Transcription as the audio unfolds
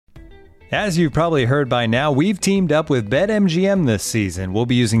As you've probably heard by now, we've teamed up with BetMGM this season. We'll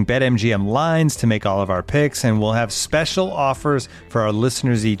be using BetMGM lines to make all of our picks, and we'll have special offers for our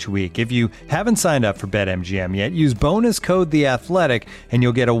listeners each week. If you haven't signed up for BetMGM yet, use bonus code The Athletic, and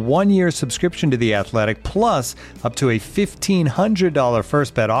you'll get a 1-year subscription to The Athletic, plus up to a $1,500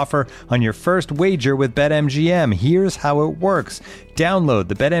 first bet offer on your first wager with BetMGM. Here's how it works. Download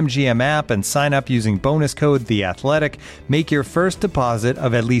the BetMGM app and sign up using bonus code The Athletic. Make your first deposit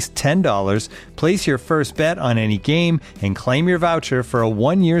of at least $10. Place your first bet on any game and claim your voucher for a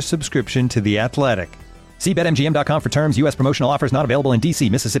 1-year subscription to The Athletic. See BetMGM.com for terms. U.S. promotional offers not available in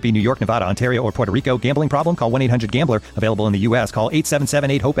D.C., Mississippi, New York, Nevada, Ontario, or Puerto Rico. Gambling problem? Call 1-800-GAMBLER. Available in the U.S. Call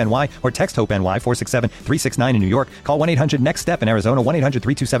 877-8-HOPE-NY or text HOPE-NY 467-369 in New York. Call 1-800-NEXT-STEP in Arizona.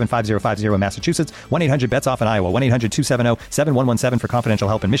 1-800-327-5050 in Massachusetts. 1-800-BETS-OFF in Iowa. 1-800-270-7117 for confidential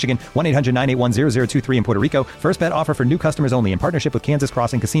help in Michigan. 1-800-981-0023 in Puerto Rico. First bet offer for new customers only in partnership with Kansas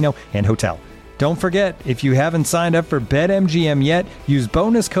Crossing Casino and Hotel. Don't forget, if you haven't signed up for BetMGM yet, use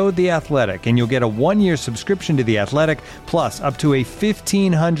bonus code The Athletic, and you'll get a 1-year subscription to The Athletic, plus up to a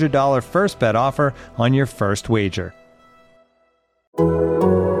 $1,500 first bet offer on your first wager. They're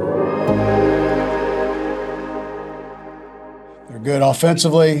good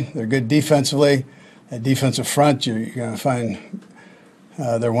offensively. They're good defensively. At defensive front, you're going to find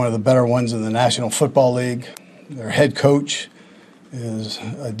they're one of the better ones in the National Football League. Their head coach is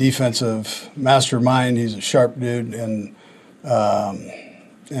a defensive mastermind. He's a sharp dude and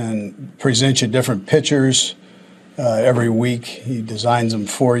presents you different pictures every week. He designs them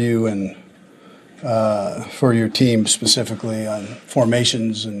for you and for your team specifically on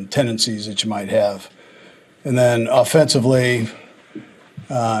formations and tendencies that you might have. And then offensively,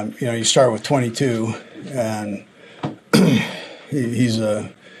 you start with 22, and he's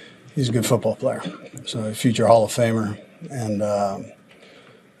a good football player. So a future Hall of Famer. And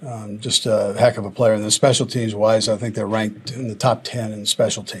just a heck of a player. And the special teams wise, I think they're ranked in the top 10 in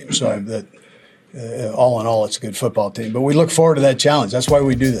special teams. So that all in all, it's a good football team. But we look forward to that challenge. That's why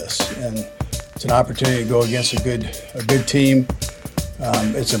we do this. And it's an opportunity to go against a good team.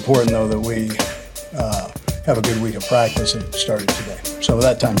 It's important, though, that we have a good week of practice, and it started today. So with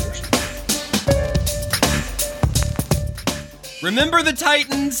that, time yours. Remember the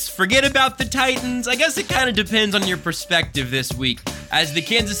Titans? Forget about the Titans? I guess it kind of depends on your perspective this week, as the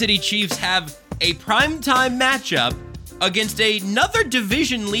Kansas City Chiefs have a primetime matchup against another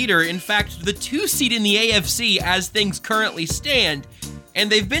division leader, in fact, the 2 seed in the AFC as things currently stand,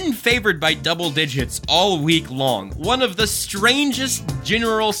 and they've been favored by double digits all week long. One of the strangest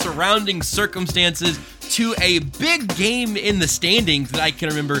general surrounding circumstances to a big game in the standings that I can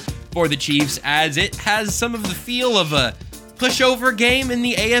remember for the Chiefs, as it has some of the feel of a pushover game in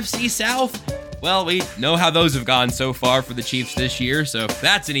the AFC South. Well, we know how those have gone so far for the Chiefs this year, so if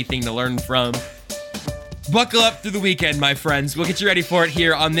that's anything to learn from, buckle up through the weekend, my friends. We'll get you ready for it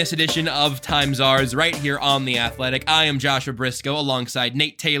here on this edition of Times Ours, right here on The Athletic. I am Joshua Briscoe, alongside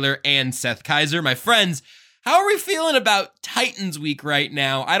Nate Taylor and Seth Kaiser. My friends, how are we feeling about Titans week right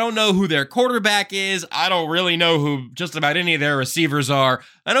now? I don't know who their quarterback is. I don't really know who just about any of their receivers are.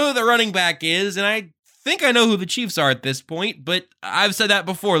 I know who their running back is, and I think I know who the Chiefs are at this point, but I've said that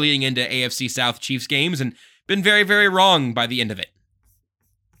before leading into AFC South Chiefs games and been very, very wrong by the end of it.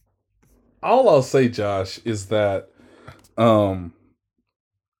 All I'll say, Josh, is that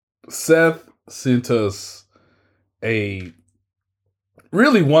Seth sent us a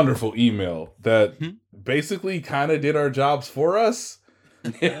really wonderful email that basically kind of did our jobs for us.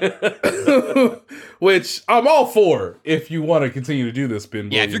 Which I'm all for if you want to continue to do this, Ben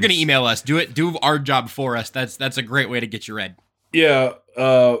Williams. Yeah, if you're going to email us, do our job for us. That's a great way to get you read. Yeah,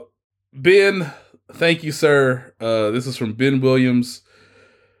 Ben, thank you, sir. This is from Ben Williams,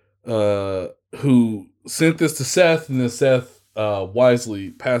 who sent this to Seth, and then Seth wisely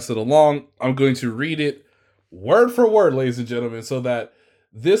passed it along. I'm going to read it word for word, ladies and gentlemen, so that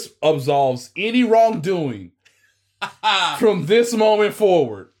this absolves any wrongdoing from this moment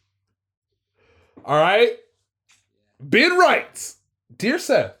forward. All right? Ben writes, Dear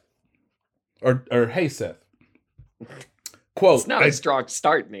Seth, or hey Seth, quote. It's not a strong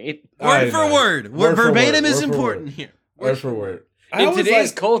start, Nate. Word for word. Verbatim is important here. Word for word. In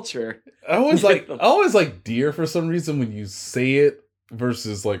today's culture. I always like dear for some reason when you say it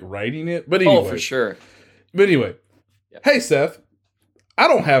versus like writing it. But anyway. Oh, for sure. But anyway. Yep. Hey Seth, I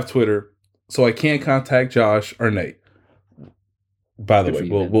don't have Twitter, so I can't contact Josh or Nate. By the way,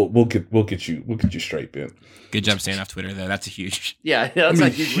 we'll get you straight, Ben. Good job staying off Twitter, though. That's a huge. Yeah, that's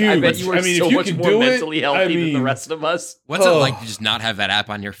huge. I bet you were so much more mentally healthy than the rest of us. What's it like to just not have that app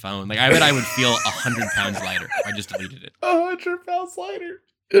on your phone? Like, I bet I would feel 100 pounds lighter if I just deleted it. 100 pounds lighter.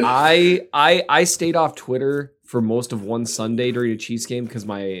 I stayed off Twitter for most of one Sunday during a Chiefs game because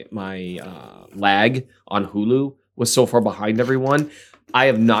my lag on Hulu was so far behind everyone. I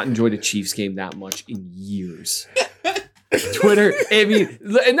have not enjoyed a Chiefs game that much in years. Twitter, I mean,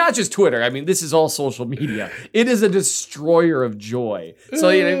 and not just Twitter. I mean, this is all social media. It is a destroyer of joy. So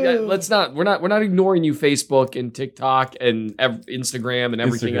we're not ignoring you, Facebook and TikTok and Instagram and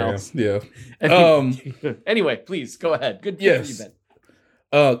everything else. Yeah. Anyway, please go ahead. Good. Yes. For you,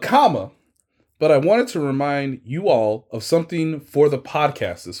 Ben. But I wanted to remind you all of something for the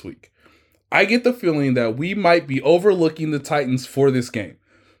podcast this week. I get the feeling that we might be overlooking the Titans for this game,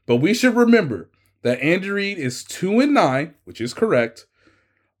 but we should remember that Andy Reid is 2-9, which is correct,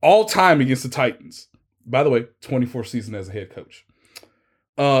 all time against the Titans. By the way, 24th season as a head coach.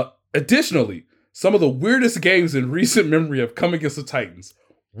 Additionally, some of the weirdest games in recent memory have come against the Titans.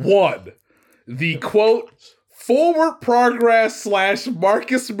 1, the quote, forward progress /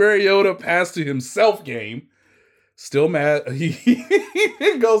 Marcus Mariota pass to himself game. Still mad.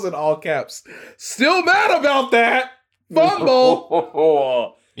 He goes in all caps. Still mad about that.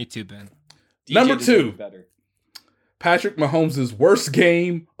 Fumble. Me too, Ben. DJ Number 2, better. Patrick Mahomes' worst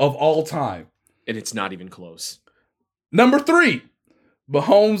game of all time. And it's not even close. Number 3,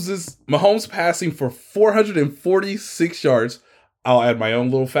 Mahomes passing for 446 yards. I'll add my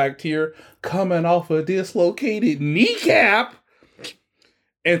own little fact here. Coming off a dislocated kneecap.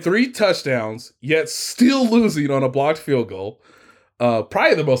 And 3 touchdowns, yet still losing on a blocked field goal.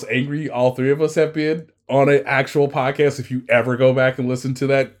 Probably the most angry all 3 of us have been on an actual podcast if you ever go back and listen to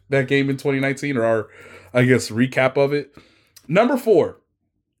that game in 2019 or our, I guess, recap of it. Number 4,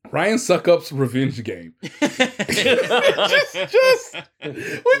 Ryan Succop's revenge game. which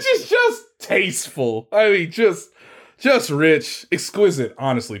is just tasteful. I mean, just rich, exquisite,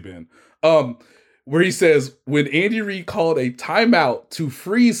 honestly, Ben. Where he says, when Andy Reid called a timeout to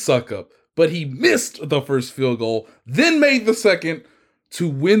freeze Succop, but he missed the first field goal, then made the second to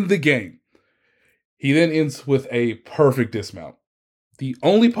win the game. He then ends with a perfect dismount. The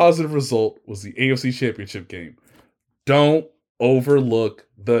only positive result was the AFC Championship game. Don't overlook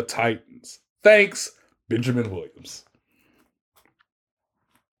the Titans. Thanks, Benjamin Williams.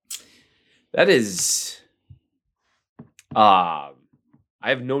 That is... I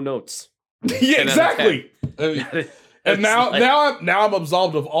have no notes. Yeah, exactly. And now I'm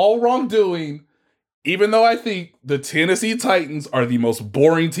absolved of all wrongdoing, even though I think the Tennessee Titans are the most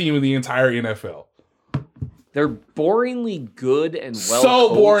boring team in the entire NFL. They're boringly good and well so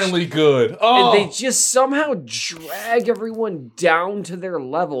coached, boringly good. Oh. And they just somehow drag everyone down to their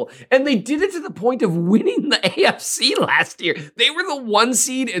level. And they did it to the point of winning the AFC last year. They were the 1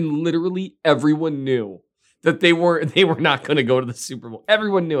 seed and literally everyone knew that they were not going to go to the Super Bowl.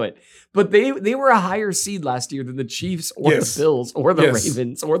 Everyone knew it. But they were a higher seed last year than the Chiefs or the Bills or the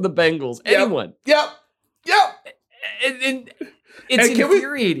Ravens or the Bengals. Anyone. Yep. And it's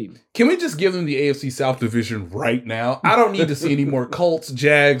infuriating. Can we just give them the AFC South division right now? I don't need to see any more Colts,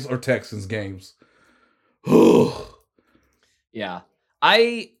 Jags, or Texans games. Yeah.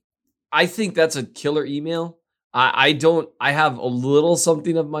 I think that's a killer email. I have a little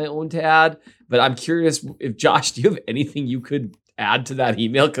something of my own to add, but I'm curious if, Josh, do you have anything you could add to that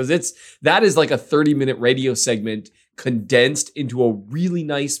email? Because that is like a 30-minute radio segment condensed into a really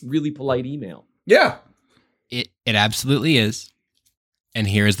nice, really polite email. Yeah. It absolutely is. And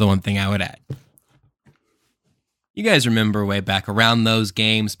here's the one thing I would add. You guys remember way back around those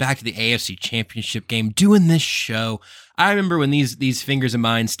games, back to the AFC Championship game, doing this show. I remember when these fingers of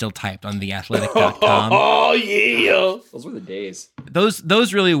mine still typed on theathletic.com. Oh, yeah. Those were the days.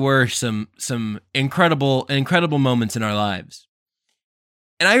 Those really were some incredible moments in our lives.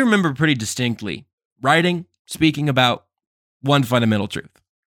 And I remember pretty distinctly speaking about one fundamental truth.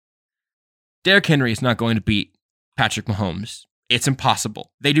 Derrick Henry is not going to beat Patrick Mahomes. It's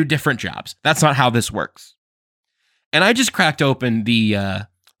impossible. They do different jobs. That's not how this works. And I just cracked open the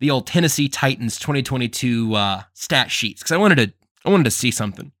old Tennessee Titans 2022 stat sheets because I wanted to see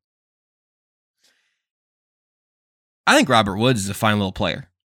something. I think Robert Woods is a fine little player.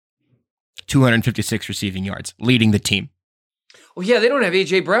 256 receiving yards, leading the team. Oh yeah, they don't have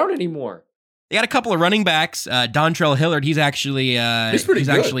AJ Brown anymore. They got a couple of running backs. Dontrell Hillard, he's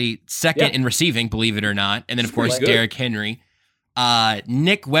actually second in receiving, believe it or not. And then of course Derrick Henry.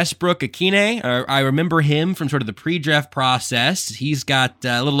 Nick Westbrook-Akine, I remember him from sort of the pre-draft process. He's got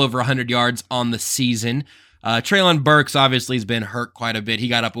a little over 100 yards on the season. Treylon Burks obviously has been hurt quite a bit. He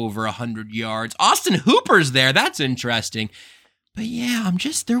got up over 100 yards. Austin Hooper's there. That's interesting. But yeah,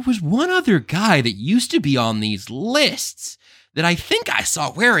 there was one other guy that used to be on these lists that I think I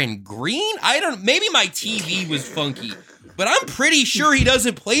saw wearing green. Maybe my TV was funky. but I'm pretty sure he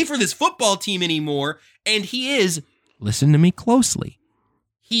doesn't play for this football team anymore. And he is, listen to me closely,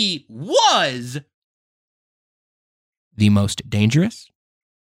 he was the most dangerous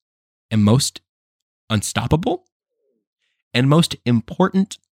and most unstoppable and most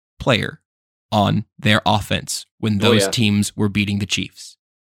important player on their offense when those teams were beating the Chiefs.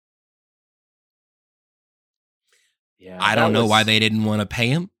 Yeah, I don't know why they didn't want to pay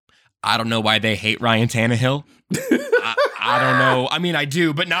him. I don't know why they hate Ryan Tannehill. I don't know. I mean, I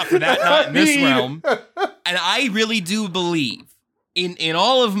do, but not for that, not in this realm. And I really do believe in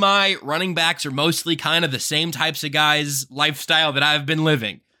all of my running backs are mostly kind of the same types of guys' lifestyle that I've been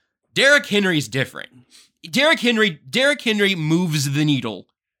living. Derrick Henry's different. Derrick Henry moves the needle,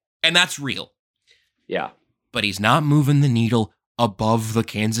 and that's real. Yeah. But he's not moving the needle above the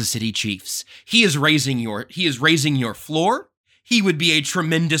Kansas City Chiefs. He is raising your floor. He would be a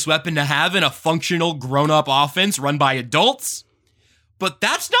tremendous weapon to have in a functional grown-up offense run by adults. But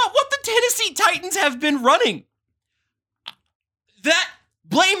that's not what the Tennessee Titans have been running.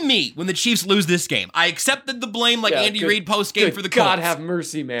 Blame me when the Chiefs lose this game. I accepted the blame like Andy Reid post-game for the Colts. God have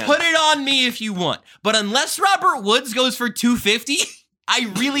mercy, man. Put it on me if you want. But unless Robert Woods goes for 250,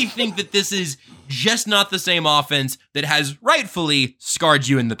 I really think that this is just not the same offense that has rightfully scarred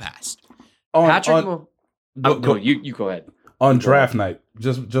you in the past. You go ahead. On draft night,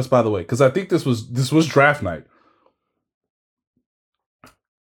 just by the way, because I think this was draft night.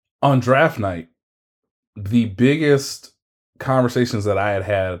 On draft night, the biggest conversations that I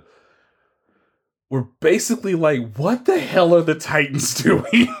had were basically like, what the hell are the Titans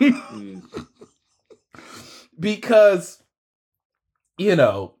doing? Because,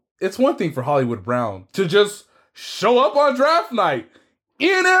 it's one thing for Hollywood Brown to just show up on draft night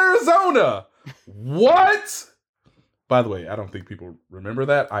in Arizona. What? By the way, I don't think people remember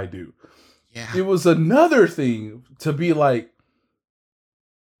that. I do. Yeah. It was another thing to be like,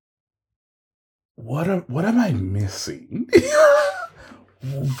 what am I missing?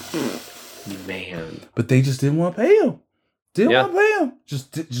 Man. But they just didn't want to pay him. Didn't want to pay him.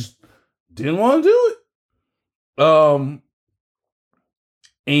 Just didn't want to do it.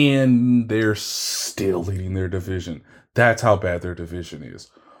 And they're still leading their division. That's how bad their division is.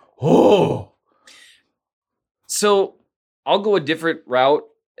 Oh. So I'll go a different route.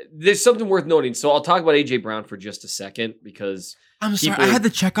 There's something worth noting. So I'll talk about AJ Brown for just a second because I'm sorry, I had to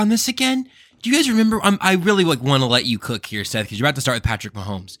check on this again. Do you guys remember? I really want to let you cook here, Seth, because you're about to start with Patrick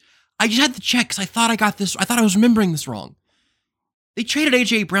Mahomes. I just had to check because I thought I was remembering this wrong. They traded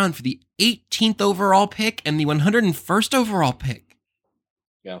AJ Brown for the 18th overall pick and the 101st overall pick.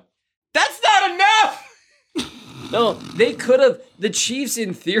 Yeah. That's not enough! No, they could have, the Chiefs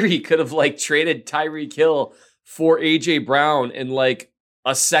in theory could have traded Tyreek Hill for AJ Brown and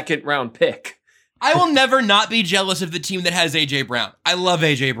a second round pick. I will never not be jealous of the team that has AJ Brown. I love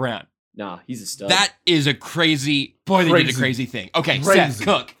AJ Brown. Nah, he's a stud. That is a crazy they did a crazy thing. Okay, Crazy. Seth,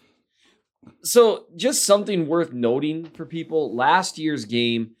 cook. So just something worth noting for people, last year's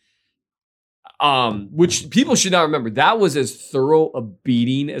game, which people should not remember, that was as thorough a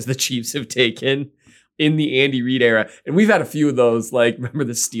beating as the Chiefs have taken in the Andy Reid era. And we've had a few of those, remember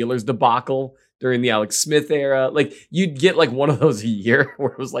the Steelers debacle during the Alex Smith era? You'd get one of those a year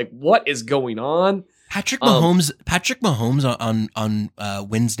where it was what is going on? Patrick Mahomes on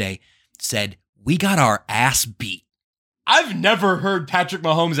Wednesday said, "We got our ass beat." I've never heard Patrick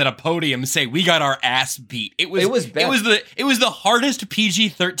Mahomes at a podium say, "We got our ass beat." It was the hardest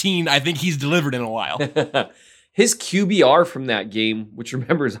PG-13 I think he's delivered in a while. His QBR from that game, which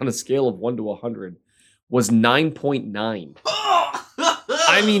remember is on a scale of 1 to 100, was 9.9.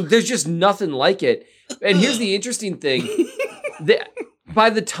 I mean, there's just nothing like it. And here's the interesting thing. By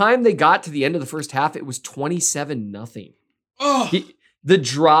the time they got to the end of the first half, it was 27-0.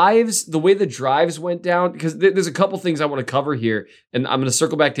 The way the drives went down, because there's a couple things I want to cover here, and I'm going to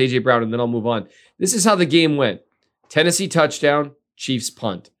circle back to AJ Brown and then I'll move on. This is how the game went. Tennessee touchdown, Chiefs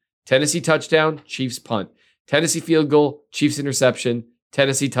punt. Tennessee touchdown, Chiefs punt. Tennessee field goal, Chiefs interception.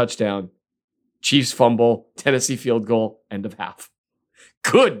 Tennessee touchdown, Chiefs fumble. Tennessee field goal, end of half.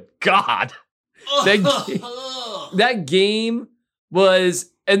 Good God. That game was...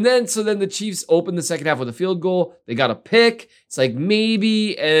 And then the Chiefs opened the second half with a field goal. They got a pick. It's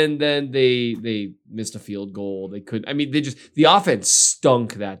maybe, and then they missed a field goal. They couldn't. I mean, the offense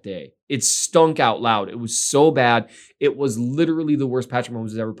stunk that day. It stunk out loud. It was so bad. It was literally the worst Patrick Mahomes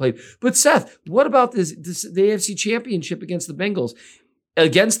has ever played. But Seth, what about the AFC Championship against the Bengals?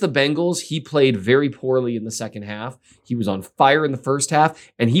 Against the Bengals, he played very poorly in the second half. He was on fire in the first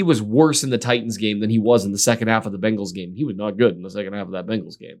half, and he was worse in the Titans game than he was in the second half of the Bengals game. He was not good in the second half of that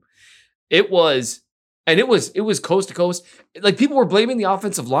Bengals game. It was And it was coast to coast. Like, people were blaming the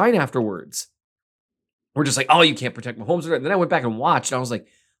offensive line afterwards. We're just like, oh, you can't protect Mahomes. And then I went back and watched, and I was like,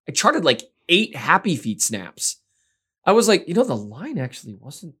 I charted like 8 happy feet snaps. I was like, the line actually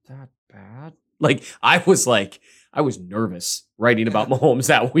wasn't that bad. Like, I was nervous writing about Mahomes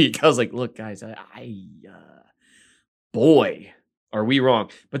that week. I was like, look, guys, boy, are we wrong.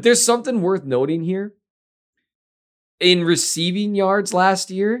 But there's something worth noting here. In receiving yards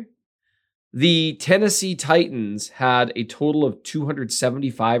last year, the Tennessee Titans had a total of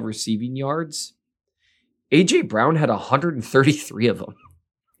 275 receiving yards. A.J. Brown had 133 of them.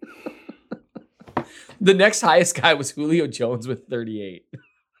 The next highest guy was Julio Jones with 38.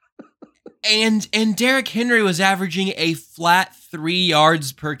 And Derrick Henry was averaging a flat 3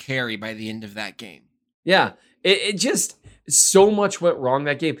 yards per carry by the end of that game. Yeah, it just, so much went wrong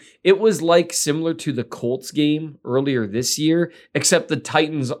that game. It was like similar to the Colts game earlier this year, except the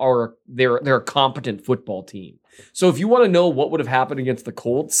Titans they're a competent football team. So if you want to know what would have happened against the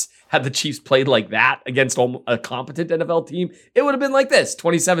Colts had the Chiefs played like that against a competent NFL team, it would have been like this,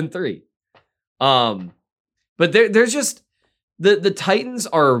 27-3. But there's just, the Titans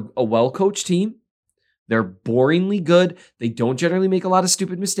are a well-coached team. They're boringly good. They don't generally make a lot of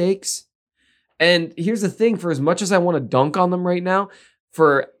stupid mistakes. And here's the thing, for as much as I want to dunk on them right now,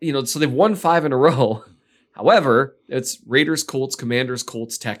 so they've won 5 in a row. However, it's Raiders, Colts, Commanders,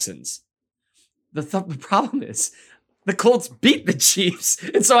 Colts, Texans. The problem is the Colts beat the Chiefs.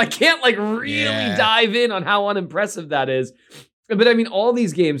 And so I can't really dive in on how unimpressive that is. But I mean, all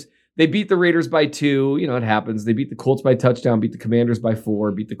these games, they beat the Raiders by 2. It happens. They beat the Colts by touchdown, beat the Commanders by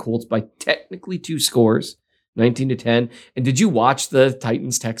 4, beat the Colts by technically 2 scores, 19-10. And did you watch the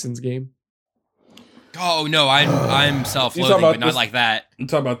Titans-Texans game? Oh, no, I'm self-loathing, but not like that. You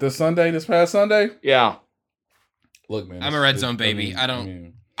talking about this past Sunday? Yeah. Look, man. I'm a red zone baby. I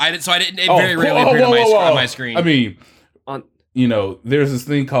didn't very rarely appeared on my screen. I mean, there's this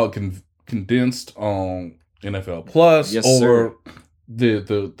thing called condensed on NFL Plus, yes, or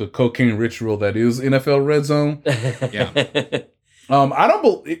the cocaine ritual that is NFL Red Zone. Yeah.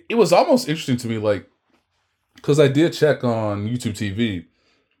 It was almost interesting to me, because I did check on YouTube TV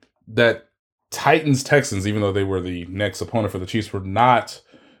that Titans Texans, even though they were the next opponent for the Chiefs, were not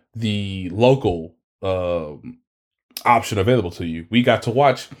the local option available to you. We got to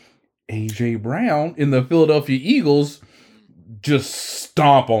watch A.J. Brown in the Philadelphia Eagles just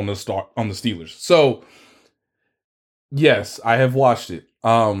stomp on the Steelers. So, yes, I have watched it.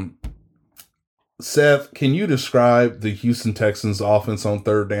 Seth, can you describe the Houston Texans offense on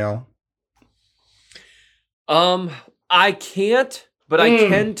third down? I can't, but I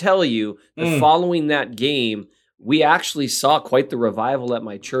can tell you that following that game, we actually saw quite the revival at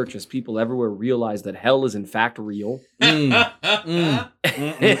my church as people everywhere realized that hell is in fact real. And that's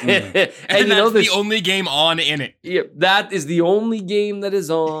the only game on in it. Yeah, that is the only game that is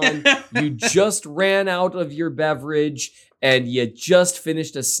on. You just ran out of your beverage and you just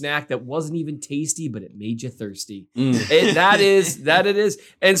finished a snack that wasn't even tasty, but it made you thirsty. That it is.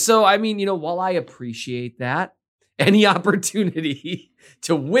 And so, I mean, while I appreciate that, any opportunity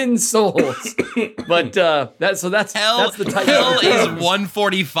to win souls, but that's the type. Hell is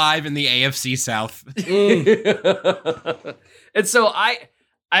 145 in the AFC South. And so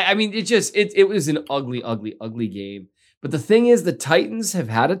I mean, it was an ugly game. But the thing is, the Titans have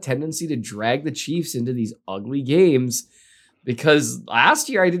had a tendency to drag the Chiefs into these ugly games because last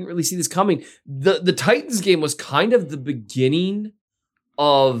year I didn't really see this coming. The Titans game was kind of the beginning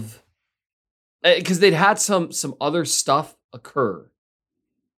of, because they'd had some other stuff occur.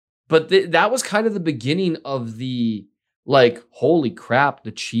 But that was kind of the beginning of the, holy crap,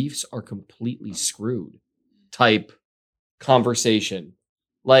 the Chiefs are completely screwed type conversation.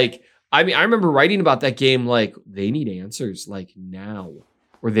 I remember writing about that game, they need answers, now,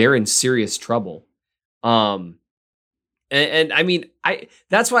 or they're in serious trouble. And I mean,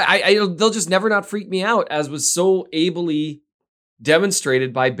 that's why they'll just never not freak me out, as was so ably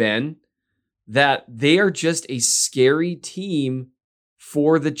demonstrated by Ben, that they are just a scary team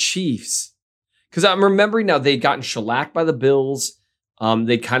for the Chiefs. Because I'm remembering now, they'd gotten shellacked by the Bills.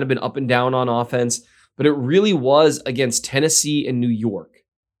 They'd kind of been up and down on offense, but it really was against Tennessee and New York.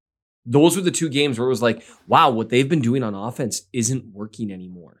 Those were the 2 games where it was wow, what they've been doing on offense isn't working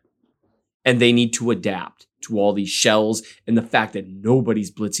anymore. And they need to adapt to all these shells and the fact that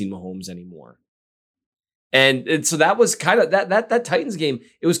nobody's blitzing Mahomes anymore. And so that was kind of that Titans game.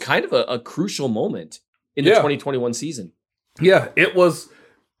 It was kind of a crucial moment in the 2021 season. Yeah, it was.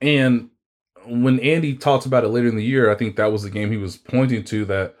 And when Andy talked about it later in the year, I think that was the game he was pointing to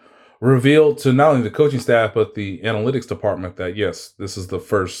that revealed to not only the coaching staff, but the analytics department that, yes, this is the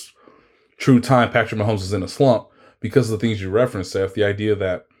first true time Patrick Mahomes is in a slump because of the things you referenced, Seth. The idea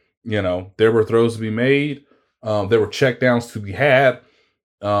that, there were throws to be made, there were checkdowns to be had,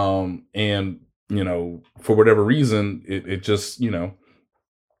 and, for whatever reason, it just,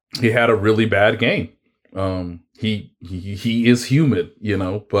 he had a really bad game. He is human,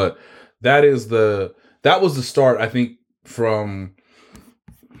 but that was the start, I think, from,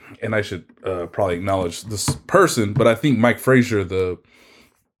 and I should probably acknowledge this person, but I think Mike Frazier,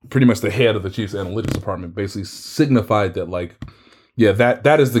 pretty much the head of the Chiefs analytics department, basically signified that, like, yeah,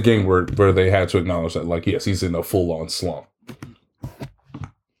 that is the game where they had to acknowledge that, like, yes, he's in a full-on slump.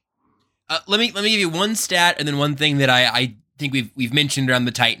 Let me give you one stat and then one thing that I think we've mentioned around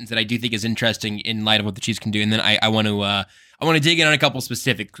the Titans that I do think is interesting in light of what the Chiefs can do, and then I want to dig in on a couple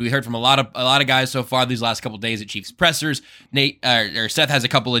specifics. We heard from a lot of guys so far these last couple of days at Chiefs pressers. Seth has a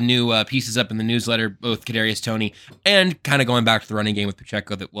couple of new pieces up in the newsletter, both Kadarius Toney and kind of going back to the running game with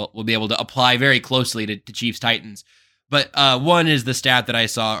Pacheco that we'll be able to apply very closely to Chiefs Titans. But one is the stat that I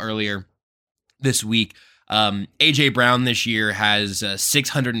saw earlier this week. A.J. Brown this year has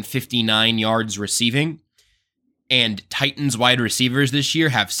 659 yards receiving, and Titans wide receivers this year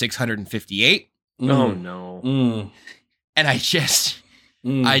have 658. Oh, no. And I just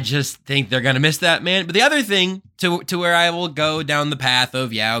think they're going to miss that, man. But the other thing to where I will go down the path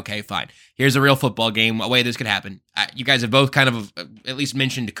of, yeah, okay, fine. Here's a real football game, a way this could happen. You guys have both kind of at least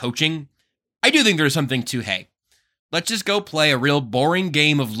mentioned coaching. I do think there's something to, hey, let's just go play a real boring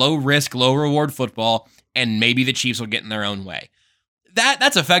game of low risk, low reward football, and maybe the Chiefs will get in their own way.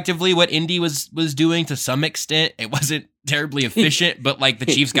 That's effectively what Indy was doing to some extent. It wasn't terribly efficient, but like the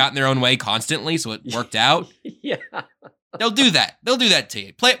Chiefs got in their own way constantly, so it worked out. Yeah. They'll do that. They'll do that to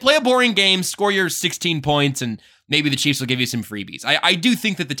you. Play a boring game, score your 16 points, and maybe the Chiefs will give you some freebies. I do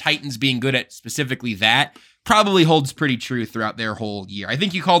think that the Titans being good at specifically that probably holds pretty true throughout their whole year. I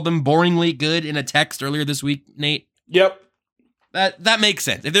think you called them boringly good in a text earlier this week, Nate. Yep. That makes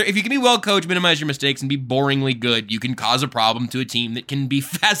sense. If you can be well coached, minimize your mistakes, and be boringly good, you can cause a problem to a team that can be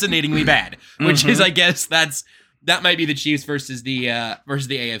fascinatingly bad. Which is, I guess, that might be the Chiefs versus the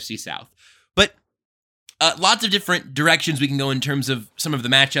AFC South. But lots of different directions we can go in terms of some of the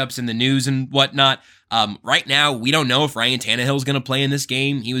matchups and the news and whatnot. Right now, we don't know if Ryan Tannehill is going to play in this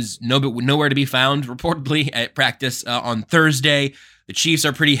game. He was nowhere to be found, reportedly, at practice on Thursday. The Chiefs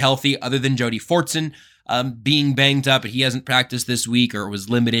are pretty healthy, other than Jody Fortson being banged up. But he hasn't practiced this week, or was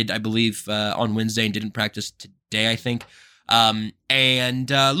limited, I believe, on Wednesday and didn't practice today, I think. And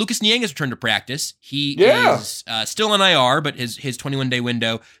Lucas Niang has returned to practice. He is still on IR, but his 21-day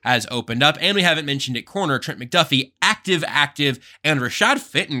window has opened up. And we haven't mentioned at corner, Trent McDuffie, active, and Rashad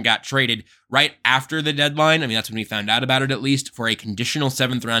Fitton got traded right after the deadline. I mean, that's when we found out about it, at least, for a conditional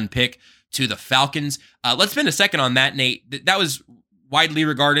 7th-round pick to the Falcons. Let's spend a second on that, Nate. That was widely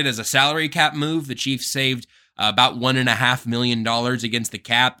regarded as a salary cap move. The Chiefs saved about $1.5 million against the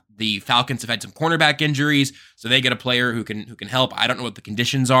cap. The Falcons have had some cornerback injuries, so they get a player who can help. I don't know what the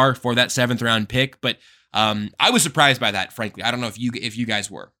conditions are for that 7th-round pick, but I was surprised by that, frankly. I don't know if you guys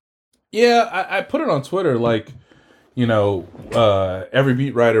were. Yeah, I put it on Twitter, like, every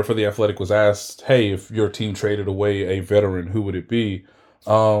beat writer for The Athletic was asked, hey, if your team traded away a veteran, who would it be?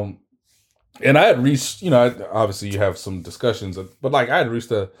 And I had reached, obviously you have some discussions, but like I had reached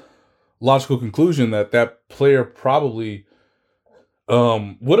a logical conclusion that player probably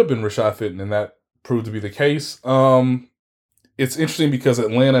would have been Rashad Fitton, and that proved to be the case. It's interesting because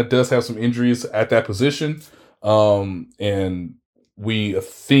Atlanta does have some injuries at that position, and we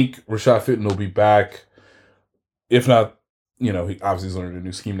think Rashad Fitton will be back. If not, he obviously is under a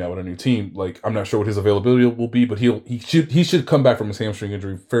new scheme now with a new team. Like, I'm not sure what his availability will be, but he should come back from his hamstring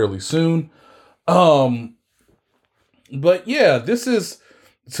injury fairly soon. But yeah, this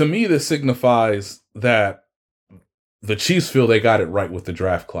signifies that the Chiefs feel they got it right with the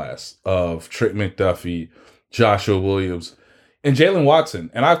draft class of Trent McDuffie, Joshua Williams, and Jalen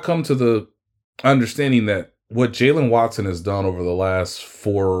Watson. And I've come to the understanding that what Jalen Watson has done over the last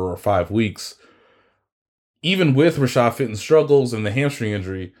 4 or 5 weeks, even with Rashad Fitton's struggles and the hamstring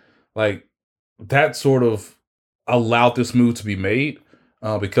injury, like, that sort of allowed this move to be made.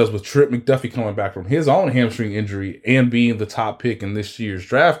 Because with Trent McDuffie coming back from his own hamstring injury and being the top pick in this year's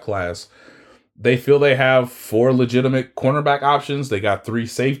draft class, they feel they have 4 legitimate cornerback options. They got 3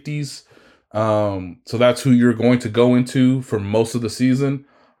 safeties. So that's who you're going to go into for most of the season.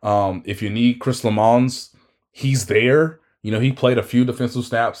 If you need Chris Lamons, he's there. He played a few defensive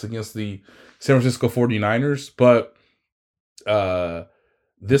snaps against the San Francisco 49ers, but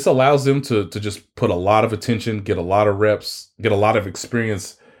this allows them to just put a lot of attention, get a lot of reps, get a lot of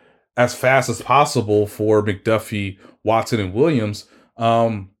experience as fast as possible for McDuffie, Watson, and Williams.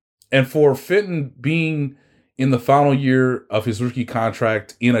 And for Fenton being in the final year of his rookie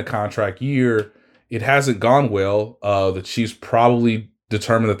contract in a contract year, it hasn't gone well. The Chiefs probably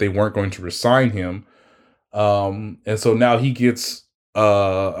determined that they weren't going to resign him. And so now he gets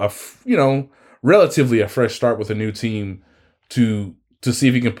relatively a fresh start with a new team to see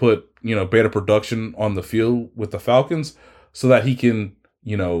if he can put, better production on the field with the Falcons so that he can,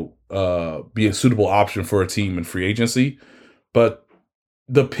 be a suitable option for a team in free agency. But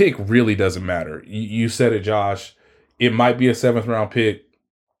the pick really doesn't matter. You said it, Josh. It might be a 7th round pick.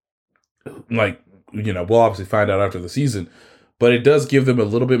 We'll obviously find out after the season, but it does give them a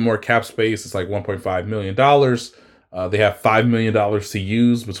little bit more cap space. It's like $1.5 million. They have $5 million to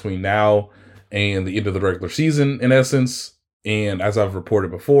use between now and the end of the regular season, in essence. And as I've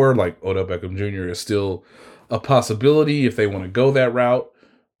reported before, like Odell Beckham Jr. is still a possibility if they want to go that route.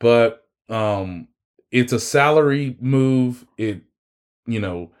 But it's a salary move. It's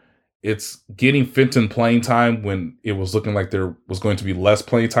getting Fenton playing time when it was looking like there was going to be less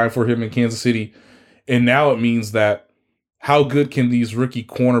playing time for him in Kansas City. And now it means that how good can these rookie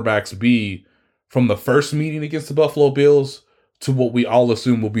cornerbacks be from the first meeting against the Buffalo Bills to what we all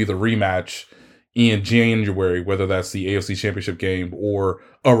assume will be the rematch in January, whether that's the AFC Championship game or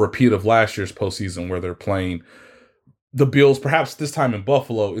a repeat of last year's postseason where they're playing the Bills, perhaps this time in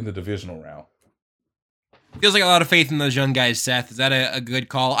Buffalo in the divisional round. Feels like a lot of faith in those young guys, Seth. Is that a good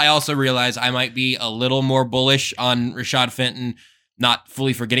call? I also realize I might be a little more bullish on Rashad Fenton, not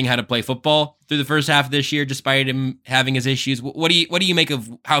fully forgetting how to play football through the first half of this year, despite him having his issues. What do you make of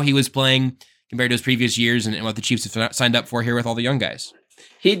how he was playing compared to his previous years and what the Chiefs have signed up for here with all the young guys?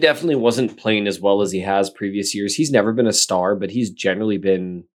 He definitely wasn't playing as well as he has previous years. He's never been a star, but he's generally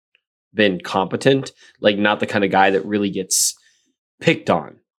been competent, like not the kind of guy that really gets picked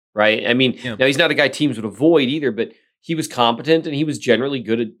on, right? I mean, Now he's not a guy teams would avoid either, but he was competent and he was generally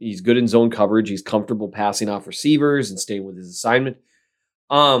good. He's good in zone coverage. He's comfortable passing off receivers and staying with his assignment.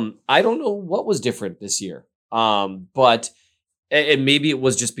 I don't know what was different this year, but and maybe it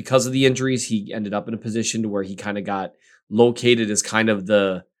was just because of the injuries. He ended up in a position to where he kind of got located as kind of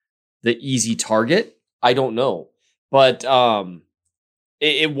the easy target. I don't know, but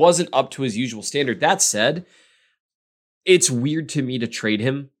it wasn't up to his usual standard. That said, it's weird to me to trade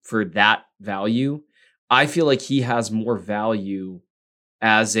him for that value. I feel like he has more value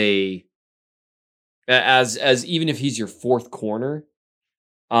as even if he's your 4th corner.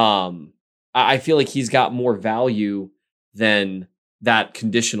 I feel like he's got more value than that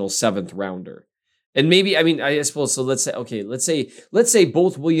conditional 7th rounder. And maybe, I suppose, so let's say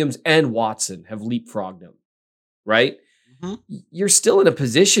both Williams and Watson have leapfrogged him, right? Mm-hmm. You're still in a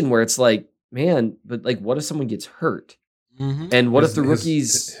position where it's like, man, but like, what if someone gets hurt? Mm-hmm. And what if the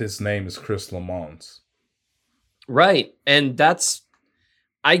rookies... His name is Chris Lamont. Right. And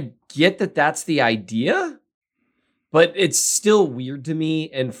I get that that's the idea, but it's still weird to me.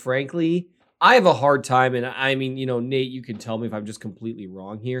 And frankly, I have a hard time, and Nate, you can tell me if I'm just completely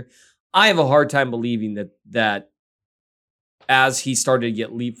wrong here. I have a hard time believing that as he started to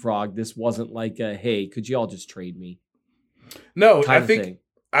get leapfrogged, this wasn't like a, hey, could you all just trade me? No, I think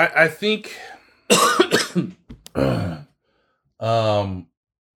I think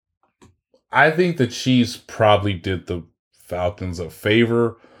the Chiefs probably did the Falcons a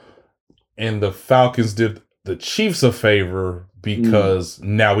favor, and the Falcons did the Chiefs a favor because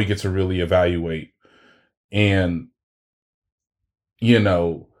now we get to really evaluate and,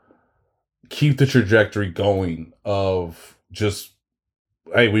 keep the trajectory going of just,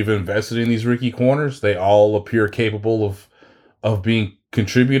 hey, we've invested in these rookie corners. They all appear capable of being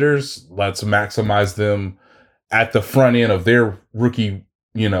contributors. Let's maximize them at the front end of their rookie,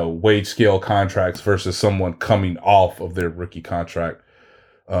 wage scale contracts versus someone coming off of their rookie contract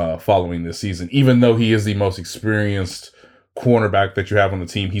following this season. Even though he is the most experienced cornerback that you have on the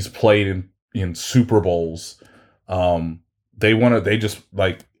team, he's played in Super Bowls.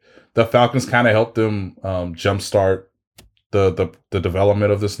 The Falcons kind of helped them jumpstart the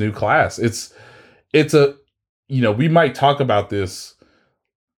development of this new class. It's we might talk about this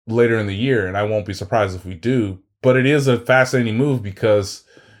later in the year, and I won't be surprised if we do, but it is a fascinating move because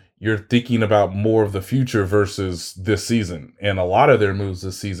you're thinking about more of the future versus this season. And a lot of their moves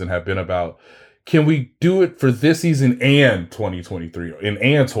this season have been about, can we do it for this season and 2023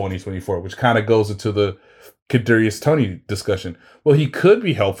 and 2024, which kind of goes into the Kadarius Toney discussion. Well, he could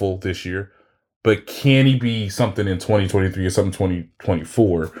be helpful this year, but can he be something in 2023 or something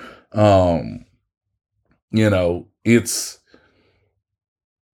 2024?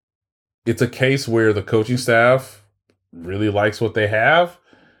 It's a case where the coaching staff really likes what they have.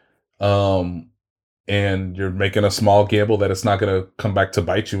 And and you're making a small gamble that it's not going to come back to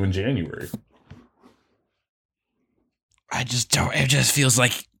bite you in January. I just don't. It just feels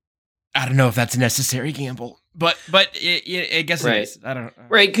like I don't know if that's a necessary gamble, but I guess it is. I don't know.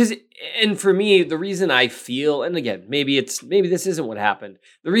 Right, because and for me, the reason I feel, and again, maybe this isn't what happened.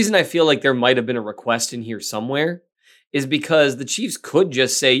 The reason I feel like there might have been a request in here somewhere is because the Chiefs could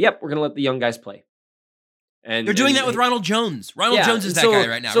just say, "Yep, we're going to let the young guys play." And they're doing that with Ronald Jones. Ronald Jones is that guy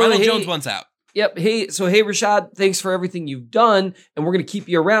right now. So Ronald Jones wants out. Yep. Hey, Rashad, thanks for everything you've done, and we're going to keep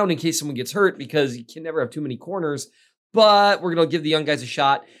you around in case someone gets hurt because you can never have too many corners. But we're going to give the young guys a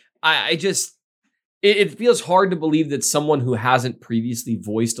shot. I just, it feels hard to believe that someone who hasn't previously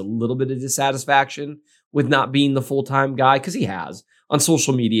voiced a little bit of dissatisfaction with not being the full-time guy, because he has on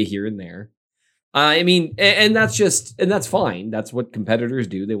social media here and there. I mean, and that's fine. That's what competitors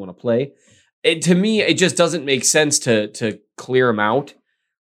do. They want to play. To me, it just doesn't make sense to clear him out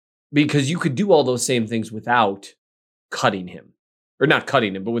because you could do all those same things without cutting him. Or not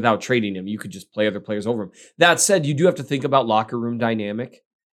cutting him, but without trading him. You could just play other players over him. That said, you do have to think about locker room dynamic.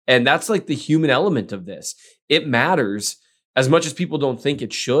 And that's like the human element of this. It matters as much as people don't think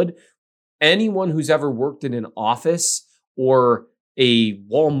it should. Anyone who's ever worked in an office or a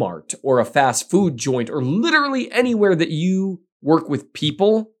Walmart or a fast food joint or literally anywhere that you work with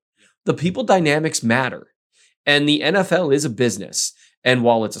people, the people dynamics matter. And the NFL is a business. And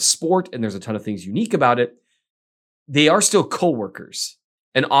while it's a sport and there's a ton of things unique about it, they are still coworkers,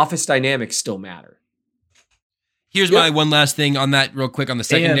 and office dynamics still matter. Here's my one last thing on that, real quick, on the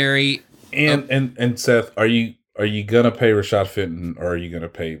secondary. And Seth, are you gonna pay Rashad Fenton or are you gonna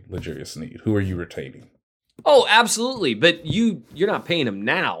pay L'Jarius Sneed? Who are you retaining? Oh, absolutely, but you're not paying him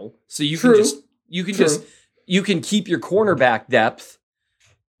now, so you can keep your cornerback depth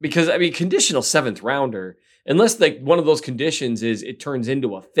because I mean conditional 7th rounder, unless like one of those conditions is it turns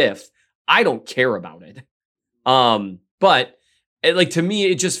into a 5th. I don't care about it. But like to me,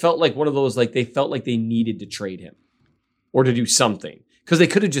 it just felt like one of those, like they felt like they needed to trade him or to do something because they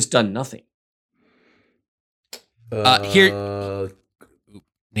could have just done nothing. Here,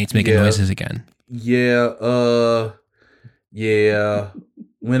 Nate's making noises again. Yeah. Here's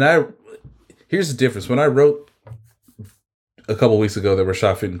the difference. When I wrote a couple weeks ago that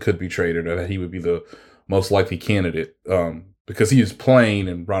Rashad Fenton could be traded or that he would be the most likely candidate, because he was playing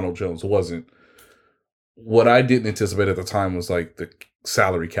and Ronald Jones wasn't. What I didn't anticipate at the time was like the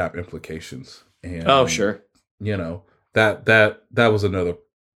salary cap implications. And, sure. You know, that was another,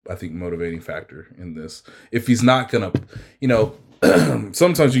 I think, motivating factor in this. If he's not going to, you know,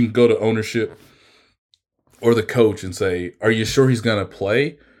 sometimes you can go to ownership or the coach and say, are you sure he's going to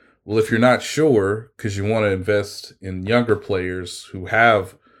play? Well, if you're not sure, because you want to invest in younger players who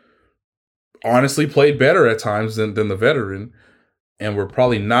have honestly played better at times than the veteran, and we're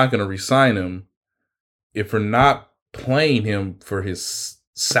probably not going to re-sign him, if we're not playing him for his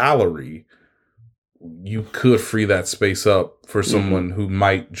salary, you could free that space up for someone who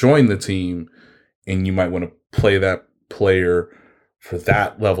might join the team, and you might want to play that player for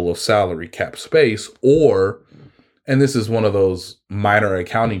that level of salary cap space. Or, and this is one of those minor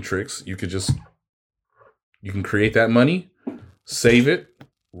accounting tricks, you can create that money, save it,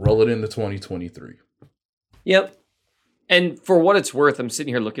 roll it into 2023. Yep. And for what it's worth, I'm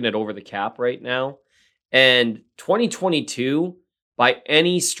sitting here looking at over the cap right now. And 2022, by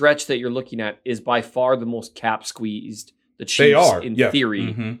any stretch that you're looking at, is by far the most cap squeezed the Chiefs, in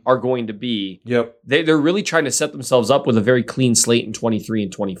theory, are going to be. Yep. They're really trying to set themselves up with a very clean slate in 23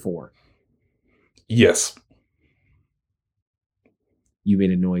 and 24. Yes. You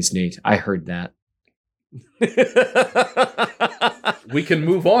made a noise, Nate. I heard that. We can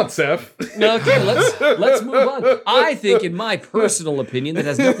move on, Seth. Okay, let's move on. I think, in my personal opinion, that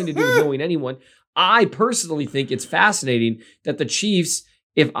has nothing to do with knowing anyone, I personally think it's fascinating that the Chiefs,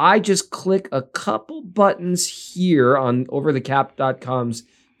 if I just click a couple buttons here on overthecap.com's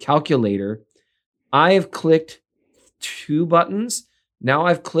calculator, I have clicked 2 buttons. Now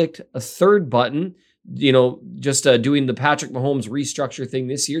I've clicked a 3rd button, you know, just doing the Patrick Mahomes restructure thing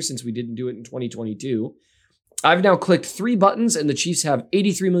this year since we didn't do it in 2022. I've now clicked 3 buttons and the Chiefs have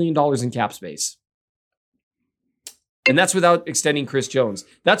 $83 million in cap space. And that's without extending Chris Jones.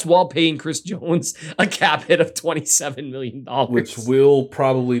 That's while paying Chris Jones a cap hit of $27 million. Which will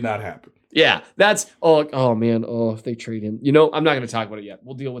probably not happen. Yeah, that's, oh man, if they trade him. You know, I'm not going to talk about it yet.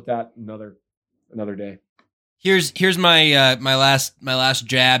 We'll deal with that another day. Here's my my last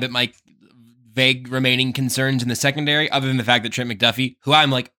jab at my vague remaining concerns in the secondary, other than the fact that Trent McDuffie, who I'm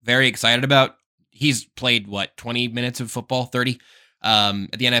like very excited about, he's played 20 minutes of football, 30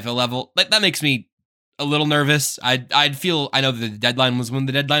 at the NFL level. That makes me a little nervous. I'd feel, I know that the deadline was when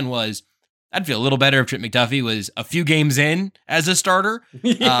the deadline was. I'd feel a little better if Trent McDuffie was a few games in as a starter.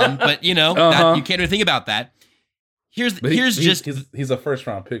 But that, you can't do anything about that. He's a first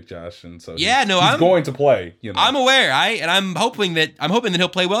round pick, Josh, and so he's I'm going to play. I'm aware. I'm hoping that he'll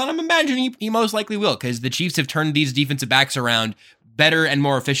play well, and I'm imagining he most likely will, because the Chiefs have turned these defensive backs around better and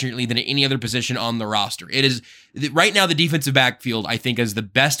more efficiently than any other position on the roster. It is right now the defensive backfield, I think, is the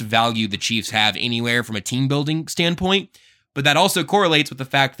best value the Chiefs have anywhere from a team building standpoint. But that also correlates with the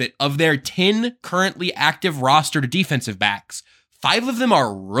fact that of their 10 currently active rostered defensive backs, 5 of them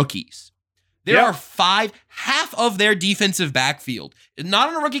are rookies. There are 5, half of their defensive backfield, not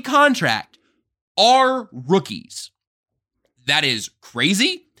on a rookie contract, are rookies. That is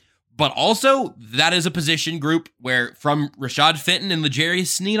crazy, but also that is a position group where from Rashad Fenton and L'Jarius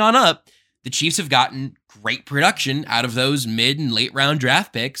Sneed on up, the Chiefs have gotten great production out of those mid and late round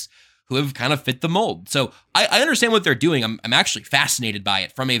draft picks who have kind of fit the mold. So I understand what they're doing. I'm actually fascinated by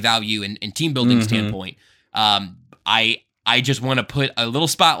it from a value and team building standpoint. I just want to put a little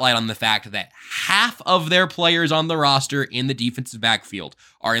spotlight on the fact that half of their players on the roster in the defensive backfield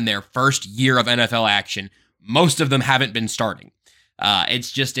are in their first year of NFL action. Most of them haven't been starting.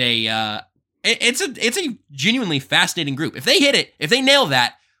 It's just it's a genuinely fascinating group. If they hit it, if they nail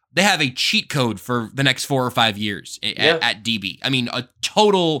that, they have a cheat code for the next 4 or 5 years at DB. I mean, a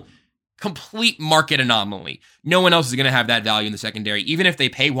total complete market anomaly. No one else is going to have that value in the secondary, even if they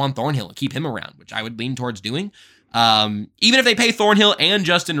pay Juan Thornhill and keep him around, which I would lean towards doing. Even if they pay Thornhill and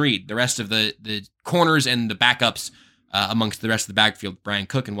Justin Reed, the rest of the corners and the backups amongst the rest of the backfield, Brian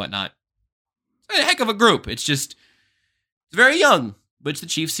Cook and whatnot, it's a heck of a group. It's very young, which the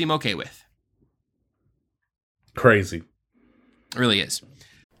Chiefs seem okay with. Crazy. It really is.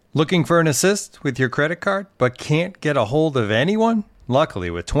 Looking for an assist with your credit card, but can't get a hold of anyone? Luckily,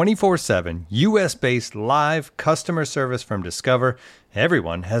 with 24/7 U.S.-based live customer service from Discover,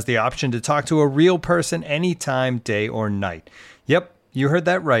 everyone has the option to talk to a real person anytime, day or night. Yep, you heard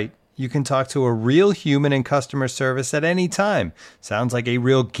that right. You can talk to a real human in customer service at any time. Sounds like a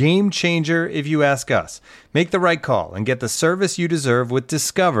real game changer if you ask us. Make the right call and get the service you deserve with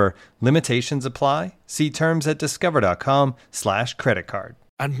Discover. Limitations apply. See terms at discover.com/creditcard.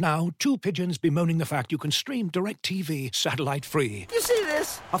 And now, 2 pigeons bemoaning the fact you can stream DirecTV satellite-free. You see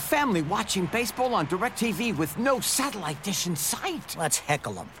this? A family watching baseball on DirecTV with no satellite dish in sight. Let's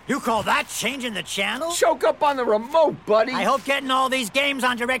heckle them. You call that changing the channel? Choke up on the remote, buddy. I hope getting all these games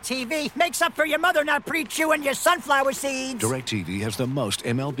on DirecTV makes up for your mother not pre-chewing your sunflower seeds. DirecTV has the most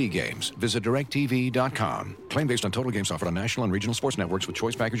MLB games. Visit DirecTV.com. Claim based on total games offered on national and regional sports networks with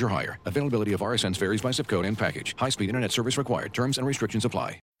choice package or higher. Availability of RSNs varies by zip code and package. High-speed internet service required. Terms and restrictions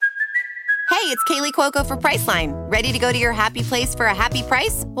apply. Hey, it's Kaylee Cuoco for Priceline. Ready to go to your happy place for a happy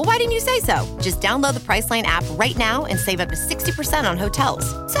price? Well, why didn't you say so? Just download the Priceline app right now and save up to 60% on hotels.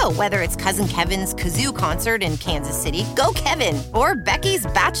 So whether it's Cousin Kevin's Kazoo Concert in Kansas City, go Kevin, or Becky's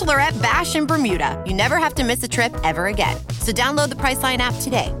Bachelorette Bash in Bermuda, you never have to miss a trip ever again. So download the Priceline app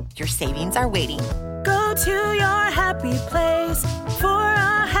today. Your savings are waiting. Go to your happy place for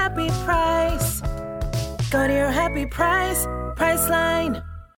a happy price. Go to your happy price, Priceline.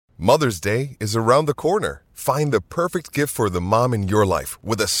 Mother's Day is around the corner. Find the perfect gift for the mom in your life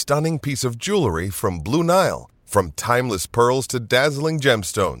with a stunning piece of jewelry from Blue Nile. From timeless pearls to dazzling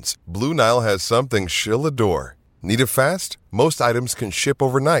gemstones, Blue Nile has something she'll adore. Need it fast? Most items can ship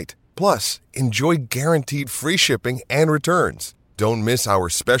overnight. Plus, enjoy guaranteed free shipping and returns. Don't miss our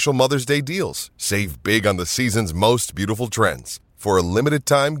special Mother's Day deals. Save big on the season's most beautiful trends. For a limited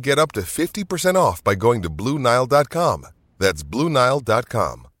time, get up to 50% off by going to BlueNile.com. That's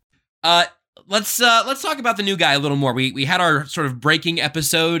BlueNile.com. Let's talk about the new guy a little more. We had our sort of breaking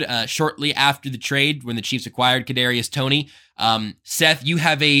episode shortly after the trade when the Chiefs acquired Kadarius Toney. Seth, you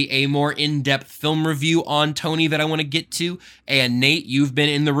have a more in-depth film review on Toney that I want to get to. And Nate, you've been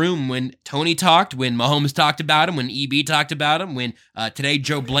in the room when Toney talked, when Mahomes talked about him, when EB talked about him, when today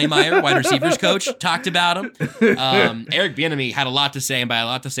Joe Blameyer, wide receivers coach, talked about him. Eric Bieniemy had a lot to say, and by a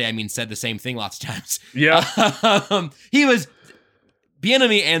lot to say, I mean said the same thing lots of times. Yeah. He was...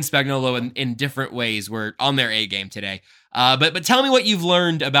 Bieniemy and Spagnuolo in different ways were on their A game today. But tell me what you've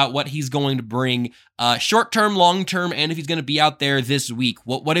learned about what he's going to bring, short-term, long-term, and if he's going to be out there this week.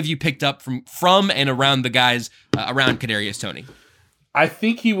 What have you picked up from and around the guys around Kadarius Toney? I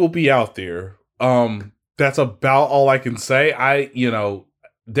think he will be out there. That's about all I can say.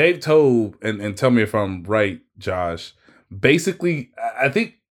 Dave Toub, and tell me if I'm right, Josh, basically, I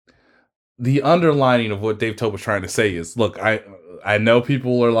think the underlining of what Dave Toub was trying to say is, look, I know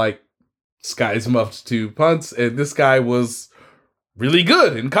people are like, skies muffed to punts, and this guy was really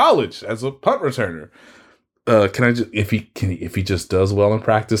good in college as a punt returner. Can I just if he just does well in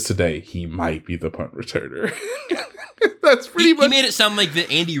practice today, he might be the punt returner. That's pretty much. He made it sound like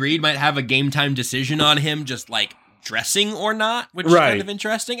that Andy Reid might have a game time decision on him, just like dressing or not, which is kind of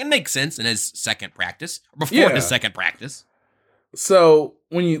interesting and makes sense in his second practice or before his second practice. So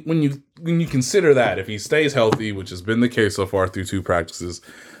when you consider that, if he stays healthy, which has been the case so far through 2 practices,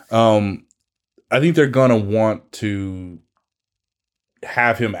 I think they're gonna want to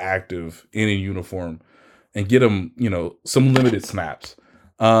have him active in a uniform and get him, some limited snaps.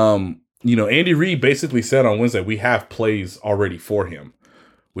 Andy Reid basically said on Wednesday, we have plays already for him,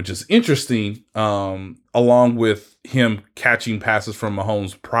 which is interesting, along with him catching passes from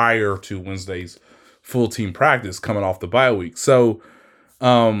Mahomes prior to Wednesday's full team practice coming off the bye week. So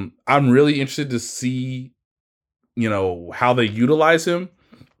I'm really interested to see, how they utilize him.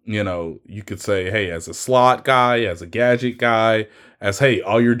 You could say, hey, as a slot guy, as a gadget guy, as, hey,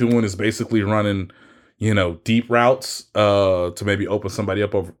 all you're doing is basically running, deep routes to maybe open somebody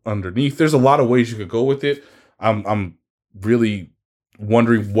up underneath. There's a lot of ways you could go with it. I'm really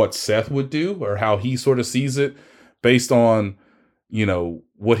wondering what Seth would do or how he sort of sees it based on,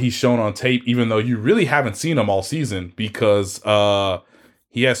 what he's shown on tape, even though you really haven't seen him all season because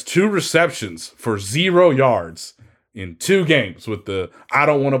he has 2 receptions for 0 yards in 2 games with I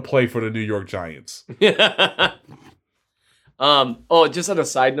don't want to play for the New York Giants. Just on a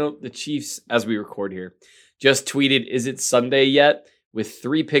side note, the Chiefs, as we record here, just tweeted, "Is it Sunday yet?" with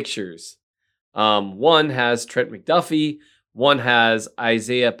 3 pictures. One has Trent McDuffie, one has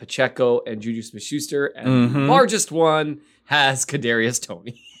Isaiah Pacheco and Juju Smith-Schuster, and the largest one has Kadarius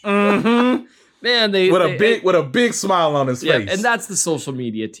Toney. Man, with a big smile on his face. And that's the social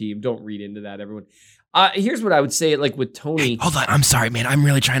media team. Don't read into that, everyone. Here's what I would say, like with Toney. Hey, hold on, I'm sorry, man. I'm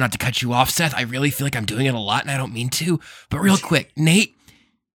really trying not to cut you off, Seth. I really feel like I'm doing it a lot, and I don't mean to. But real quick, Nate,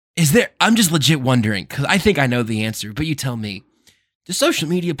 I'm just legit wondering, because I think I know the answer, but you tell me. Do social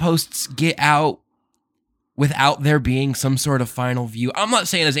media posts get out without there being some sort of final view? I'm not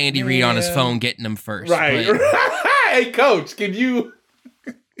saying it's Andy Reid on his phone getting them first. Right. Hey, coach, can you...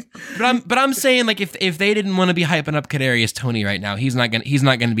 But I'm saying, like, if they didn't want to be hyping up Kadarius Toney right now, he's not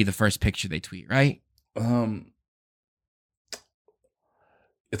gonna be the first picture they tweet, right?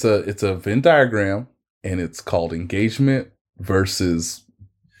 It's a Venn diagram, and it's called engagement versus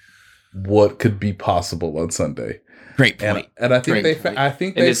what could be possible on Sunday. Great point. And I think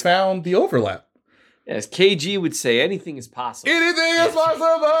they found the overlap. As KG would say, anything is possible. Anything is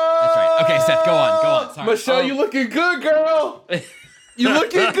possible. That's right. Okay, Seth, go on. Sorry. Michelle, you looking good, girl. You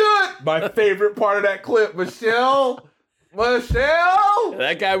looking good. My favorite part of that clip, Michelle.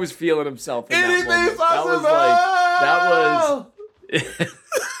 That guy was feeling himself in that moment. That was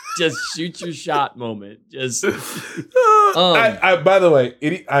just shoot your shot moment. Just. By the way,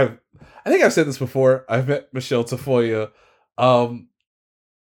 I think I've said this before. I've met Michelle Tafoya.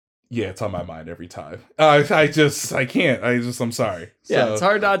 Yeah, it's on my mind every time. I'm sorry. Yeah, so, it's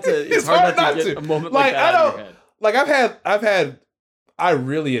hard not to. It's hard not to get a moment like that in your head. Like I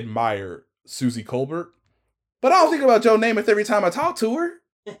really admire Susie Colbert, but I don't think about Joe Namath every time I talk to her.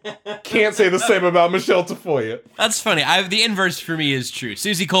 Can't say the same about Michelle Tafoya. That's funny. The inverse for me is true.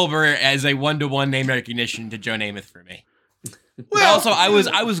 Susie Colbert as a 1-to-1 name recognition to Joe Namath for me. Well, also, I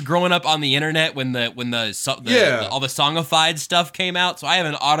was growing up on the internet when all the songified stuff came out, so I have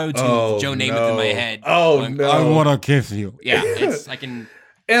an auto tune Joe Namath in my head. Oh no! I wanna kiss you. Yeah, I can.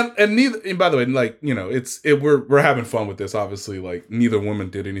 And by the way, like, we're having fun with this. Obviously, like, neither woman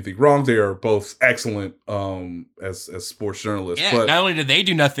did anything wrong. They are both excellent as sports journalists. Yeah, but not only did they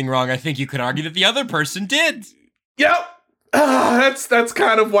do nothing wrong, I think you could argue that the other person did. Yep. That's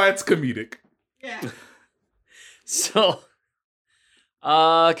kind of why it's comedic. Yeah. So,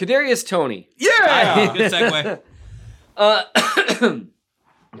 Kadarius Toney. Yeah. Good segue.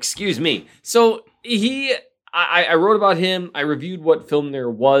 Excuse me. So I wrote about him. I reviewed what film there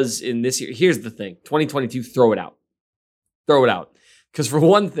was in this year. Here's the thing. 2022, throw it out. Throw it out. Because for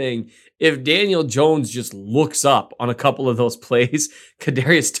one thing, if Daniel Jones just looks up on a couple of those plays,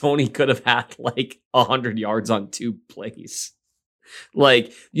 Kadarius Toney could have had like 100 yards on 2 plays.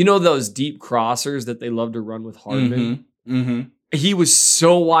 Like, those deep crossers that they love to run with Hardman? Mm-hmm. He was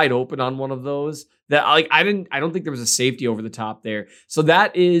so wide open on one of those that I don't think there was a safety over the top there. So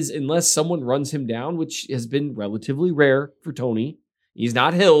that is, unless someone runs him down, which has been relatively rare for Toney. He's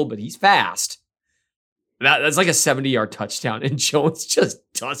not Hill, but he's fast. That's like a 70-yard touchdown, and Jones just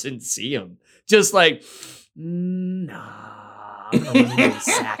doesn't see him. Just like, nah, I'm gonna get a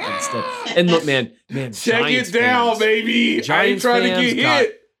sack instead. And look, man, check it down, baby. I ain't trying to get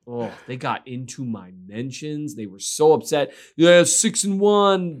hit. Oh, they got into my mentions. They were so upset. Yeah,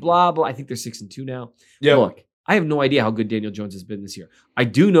 6-1, blah, blah. I think they're 6-2 now. Yeah. Look, I have no idea how good Daniel Jones has been this year. I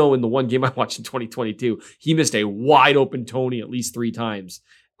do know in the one game I watched in 2022, he missed a wide open Tony at least 3 times.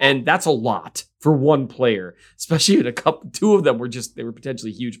 And that's a lot for one player, especially in two of them they were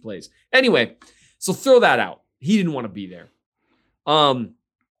potentially huge plays. Anyway, so throw that out. He didn't want to be there.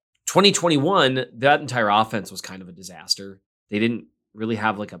 2021, that entire offense was kind of a disaster. They didn't really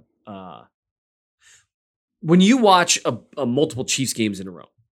have like when you watch a multiple Chiefs games in a row,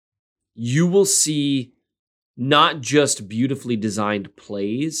 you will see not just beautifully designed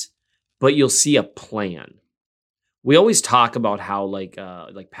plays, but you'll see a plan. We always talk about how like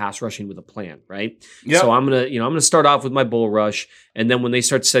pass rushing with a plan, right? Yep. So I'm gonna start off with my bull rush, and then when they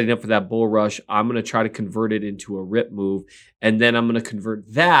start setting up for that bull rush, I'm gonna try to convert it into a rip move, and then I'm gonna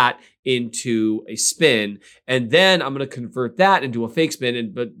convert that into a spin, and then I'm gonna convert that into a fake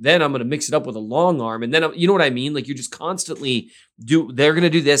spin, but then I'm gonna mix it up with a long arm, and then you know what I mean? Like you're just constantly they're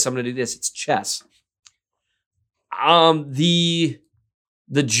gonna do this, I'm gonna do this. It's chess.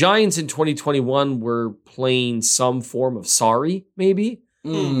 The Giants in 2021 were playing some form of sorry, maybe.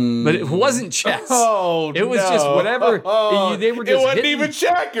 But it wasn't chess. Oh, it was just whatever. They were just it wasn't even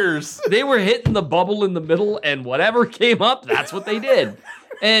checkers. They were hitting the bubble in the middle, and whatever came up, that's what they did.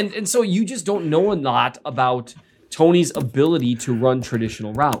 And so you just don't know a lot about Tony's ability to run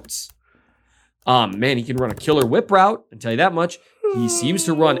traditional routes. Man, he can run a killer whip route, I'll tell you that much. He seems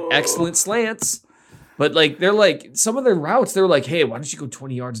to run excellent slants. But like they're like some of their routes, they're like, hey, why don't you go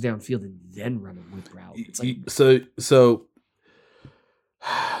 20 yards downfield and then run a whip route? It's like so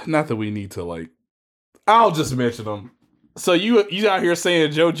not that we need to like I'll just mention them. So you out here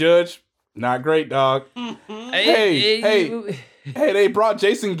saying Joe Judge, not great, dog. Hey, they brought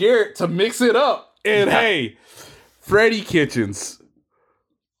Jason Garrett to mix it up. And hey, Freddie Kitchens.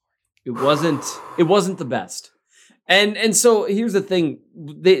 It wasn't the best. And so here's the thing.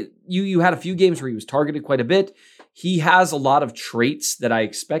 You had a few games where he was targeted quite a bit. He has a lot of traits that I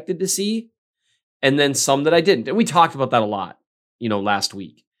expected to see, and then some that I didn't. And we talked about that a lot, last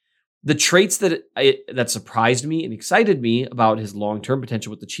week. The traits that surprised me and excited me about his long-term potential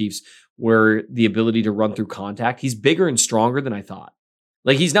with the Chiefs were the ability to run through contact. He's bigger and stronger than I thought.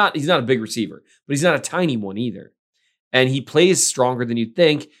 Like he's not a big receiver, but he's not a tiny one either. And he plays stronger than you'd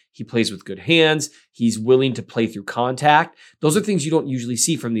think. He plays with good hands. He's willing to play through contact. Those are things you don't usually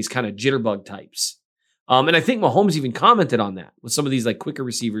see from these kind of jitterbug types. And I think Mahomes even commented on that with some of these like quicker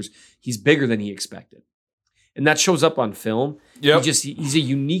receivers. He's bigger than he expected. And that shows up on film. Yep. He's a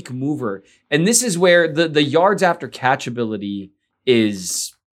unique mover. And this is where the yards after catch ability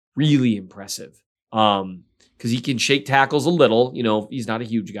is really impressive. Because he can shake tackles a little. He's not a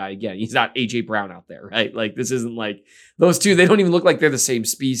huge guy. Again, he's not A.J. Brown out there, right? Like, this isn't like those two. They don't even look like they're the same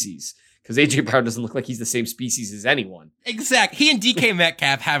species because A.J. Brown doesn't look like he's the same species as anyone. Exact. He and DK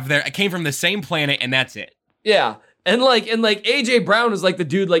Metcalf came from the same planet, and that's it. Yeah. And like A.J. Brown is like the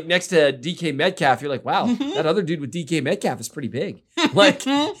dude like next to DK Metcalf. You're like, wow, that other dude with DK Metcalf is pretty big. Like,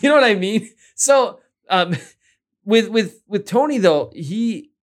 you know what I mean? So with Tony, though, he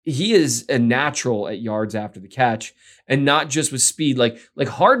is a natural at yards after the catch and not just with speed. Like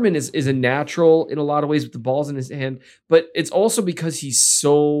Hardman is a natural in a lot of ways with the balls in his hand, but it's also because he's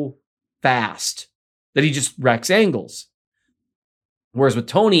so fast that he just wrecks angles. Whereas with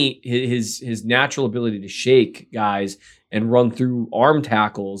Tony, his natural ability to shake guys and run through arm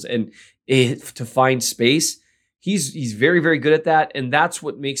tackles and to find space, he's very, very good at that. And that's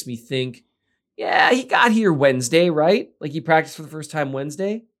what makes me think, yeah, he got here Wednesday, right? Like he practiced for the first time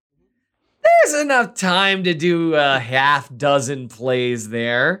Wednesday. There's enough time to do a half dozen plays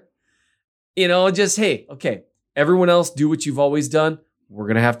there. Just, hey, okay, everyone else do what you've always done. We're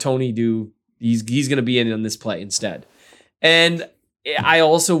going to have Tony do, he's going to be in on this play instead. And I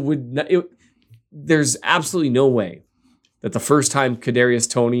also there's absolutely no way that the first time Kadarius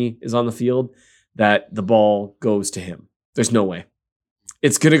Toney is on the field that the ball goes to him. There's no way.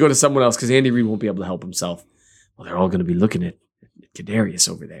 It's going to go to someone else because Andy Reid won't be able to help himself. Well, they're all going to be looking at Kadarius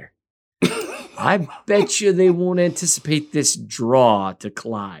over there. I bet you they won't anticipate this draw to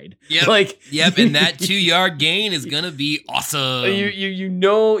Clyde. Yep. Yep, and that 2-yard gain is gonna be awesome. You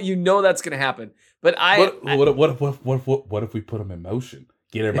know that's gonna happen. But what if we put him in motion?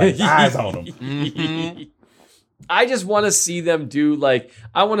 Get everybody's eyes on him. Mm-hmm. I just want to see them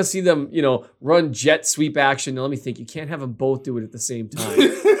I want to see them, run jet sweep action. Now, let me think. You can't have them both do it at the same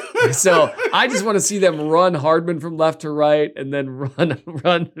time. So I just want to see them run Hardman from left to right and then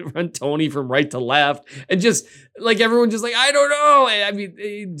run Tony from right to left. And just like everyone just like, I don't know. I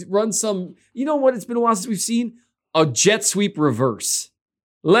mean, run some, you know what? It's been a while since we've seen a jet sweep reverse.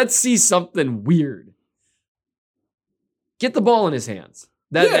 Let's see something weird. Get the ball in his hands.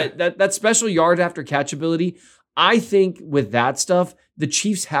 That special yard after catch ability, I think with that stuff, the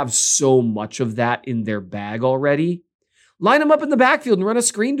Chiefs have so much of that in their bag already. Line him up in the backfield and run a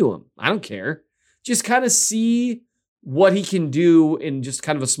screen to him. I don't care. Just kind of see what he can do in just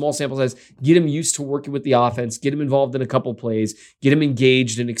kind of a small sample size. Get him used to working with the offense. Get him involved in a couple plays. Get him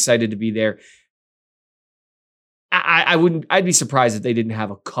engaged and excited to be there. I'd be surprised if they didn't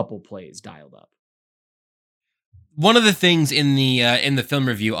have a couple plays dialed up. One of the things in the film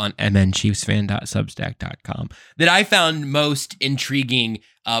review on mnchiefsfan.substack.com that I found most intriguing,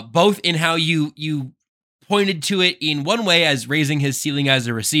 both in how you pointed to it in one way as raising his ceiling as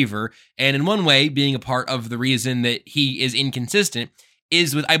a receiver, and in one way being a part of the reason that he is inconsistent,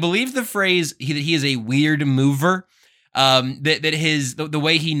 is with, I believe, the phrase that he is a weird mover. The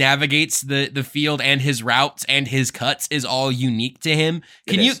way he navigates the field and his routes and his cuts is all unique to him.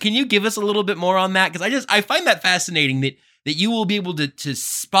 Can you give us a little bit more on that? Because I find that fascinating that you will be able to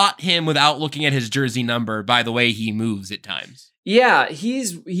spot him without looking at his jersey number by the way he moves at times. Yeah,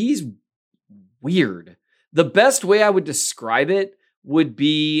 he's weird. The best way I would describe it would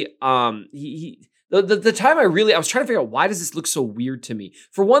be the time I was trying to figure out, why does this look so weird to me?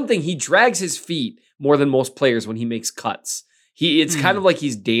 For one thing, he drags his feet more than most players when he makes cuts. It's kind of like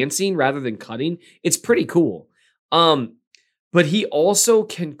he's dancing rather than cutting. It's pretty cool. But he also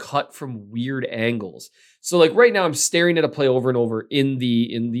can cut from weird angles. So like right now I'm staring at a play over and over in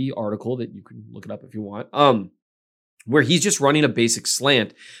the article that you can look it up if you want. Where he's just running a basic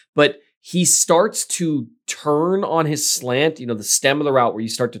slant, but he starts to turn on his slant, the stem of the route where you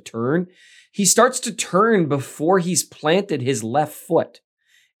start to turn. He starts to turn before he's planted his left foot.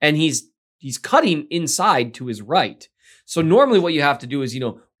 And he's cutting inside to his right. So normally what you have to do is,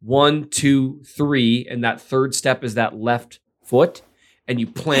 1, 2, 3, and that third step is that left foot, and you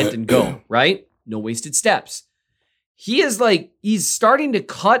plant and go, right? No wasted steps. He's starting to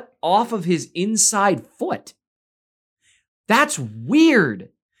cut off of his inside foot. That's weird.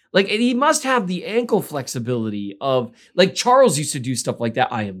 And he must have the ankle flexibility of, Charles used to do stuff like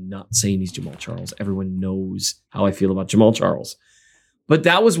that. I am not saying he's Jamal Charles. Everyone knows how I feel about Jamal Charles. But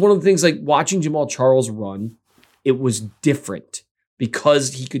that was one of the things, watching Jamal Charles run, it was different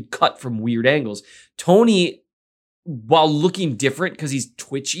because he could cut from weird angles. Tony, while looking different because he's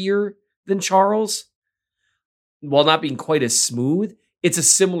twitchier than Charles, while not being quite as smooth, it's a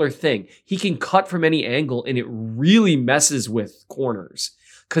similar thing. He can cut from any angle, and it really messes with corners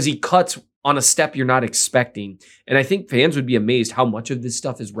because he cuts on a step you're not expecting. And I think fans would be amazed how much of this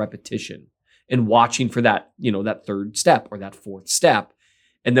stuff is repetition and watching for that, that third step or that fourth step.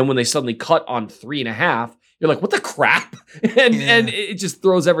 And then when they suddenly cut on 3.5, you're like, what the crap? And it just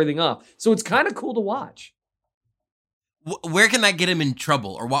throws everything off. So it's kind of cool to watch. Where can that get him in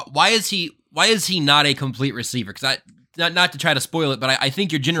trouble? Or why is he not a complete receiver? Because not to try to spoil it, but I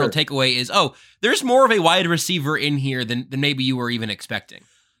think your general takeaway is, there's more of a wide receiver in here than maybe you were even expecting.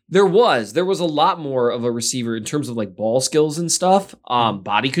 There was a lot more of a receiver in terms of ball skills and stuff.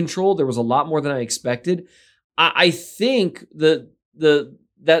 Body control, there was a lot more than I expected. I think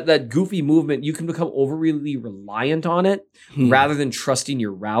that goofy movement, you can become overly reliant on it rather than trusting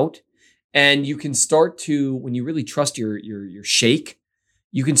your route. And you can start to, when you really trust your shake,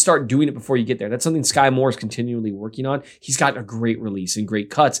 you can start doing it before you get there. That's something Sky Moore is continually working on. He's got a great release and great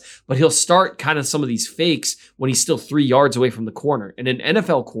cuts, but he'll start kind of some of these fakes when he's still 3 yards away from the corner. And an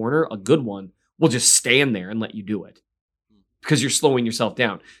NFL corner, a good one, will just stand there and let you do it because you're slowing yourself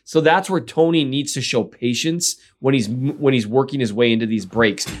down. So that's where Tony needs to show patience when he's working his way into these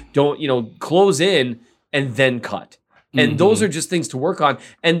breaks. Don't, close in and then cut. And those are just things to work on.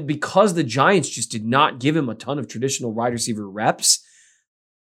 And because the Giants just did not give him a ton of traditional wide receiver reps,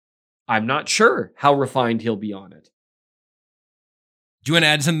 I'm not sure how refined he'll be on it. Do you want to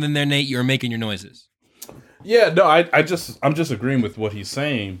add something there, Nate? You're making your noises. Yeah, no, I'm just agreeing with what he's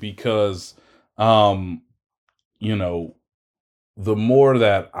saying because, the more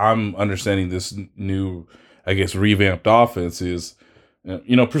that I'm understanding this new, I guess, revamped offense is,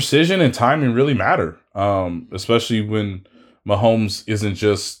 precision and timing really matter. Especially when Mahomes isn't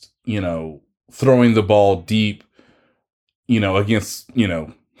just, throwing the ball deep, against,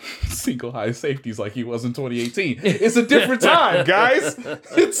 single high safeties like he was in 2018. It's a different time, guys.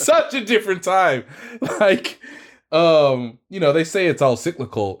 It's such a different time. They say it's all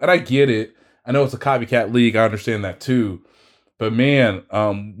cyclical, and I get it. I know it's a copycat league. I understand that too. But man,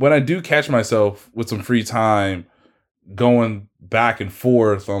 when I do catch myself with some free time going back and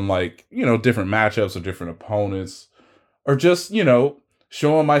forth on different matchups or different opponents, or just,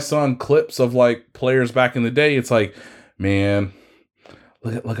 showing my son clips of players back in the day, it's like, man,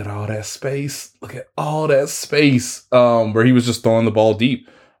 look at all that space. Look at all that space. Where he was just throwing the ball deep.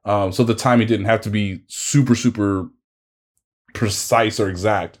 So the timing didn't have to be super, super precise or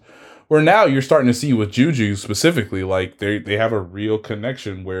exact. Where now you're starting to see with Juju specifically, like they have a real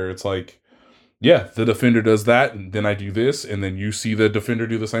connection where it's like, yeah, the defender does that, and then I do this, and then you see the defender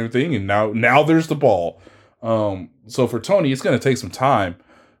do the same thing, and now there's the ball. So for Tony, it's going to take some time,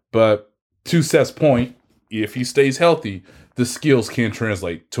 but to Seth's point, if he stays healthy, the skills can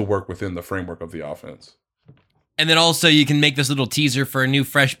translate to work within the framework of the offense. And then also you can make this little teaser for a new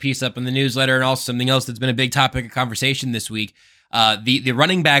fresh piece up in the newsletter, and also something else that's been a big topic of conversation this week. The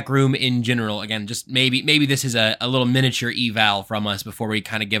running back room in general, again, just maybe this is a little miniature eval from us before we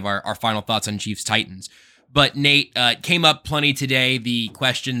kind of give our final thoughts on Chiefs Titans. But Nate, came up plenty today, the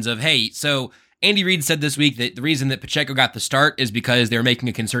questions of, hey, so Andy Reid said this week that the reason that Pacheco got the start is because they were making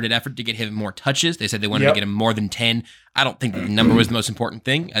a concerted effort to get him more touches. They said they wanted to get him more than 10. I don't think that the number was the most important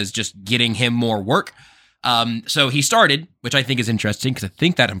thing as just getting him more work. So he started, which I think is interesting because I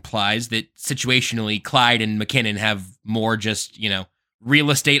think that implies that situationally Clyde and McKinnon have more just, real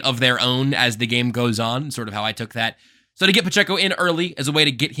estate of their own as the game goes on, sort of how I took that. So to get Pacheco in early as a way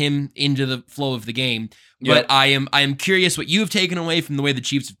to get him into the flow of the game. But I am curious what you have taken away from the way the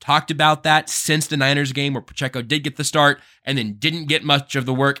Chiefs have talked about that since the Niners game where Pacheco did get the start and then didn't get much of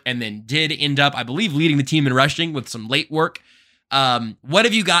the work and then did end up, I believe, leading the team in rushing with some late work. What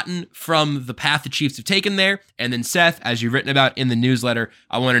have you gotten from the path the Chiefs have taken there? And then Seth, as you've written about in the newsletter,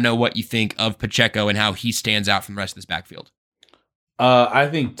 I want to know what you think of Pacheco and how he stands out from the rest of this backfield. I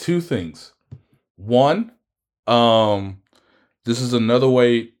think two things. One, this is another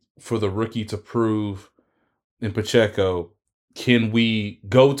way for the rookie to prove in Pacheco, can we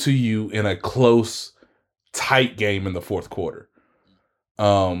go to you in a close, tight game in the fourth quarter?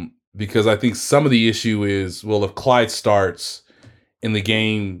 Because I think some of the issue is, well, if Clyde starts and the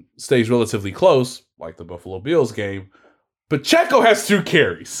game stays relatively close, like the Buffalo Bills game, Pacheco has 2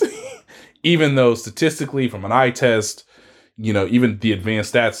 carries. Even though statistically from an eye test, even the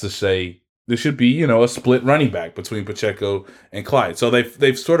advanced stats to say there should be, a split running back between Pacheco and Clyde. So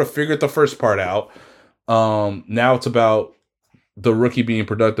they've sort of figured the first part out. Now it's about the rookie being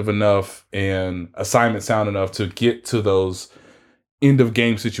productive enough and assignment sound enough to get to those end of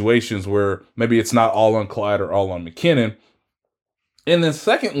game situations where maybe it's not all on Clyde or all on McKinnon. And then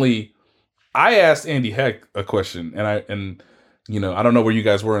secondly, I asked Andy Heck a question, and I don't know where you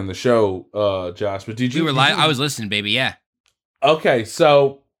guys were in the show, Josh, but did you? We were live. I was listening, baby. Yeah. Okay,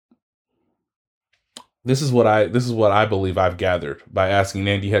 so this is what I believe I've gathered by asking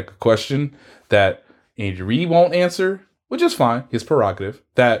Andy Heck a question that Andy Reid won't answer, which is fine, his prerogative.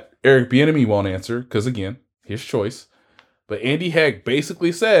 That Eric Bieniemy won't answer because again, his choice. But Andy Heck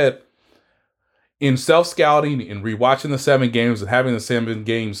basically said, in self-scouting and rewatching the 7 games and having the 7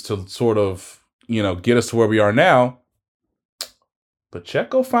 games to sort of, get us to where we are now,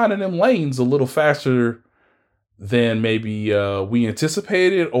 Pacheco finding them lanes a little faster than maybe we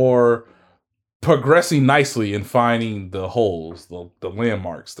anticipated, or progressing nicely in finding the holes, the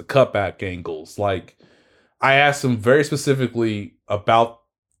landmarks, the cutback angles. Like, I asked him very specifically about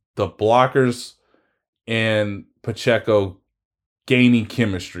the blockers and Pacheco gaining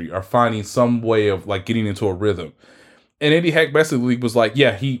chemistry or finding some way of like getting into a rhythm. And Andy Heck basically was like,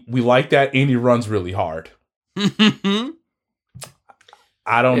 yeah, we like that, and he runs really hard.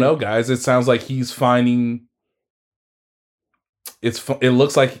 I don't know, guys. It sounds like he's finding it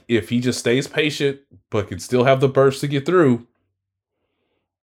looks like if he just stays patient but can still have the burst to get through.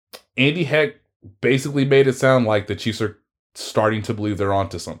 Andy Heck basically made it sound like the Chiefs are starting to believe they're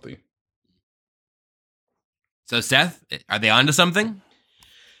onto something. So, Seth, are they onto something?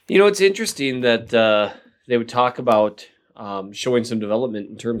 It's interesting that they would talk about showing some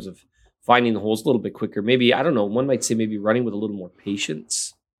development in terms of finding the holes a little bit quicker. Maybe, I don't know, one might say maybe running with a little more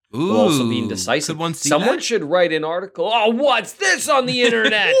patience. Ooh, also being decisive. Someone should write an article. Oh, what's this on the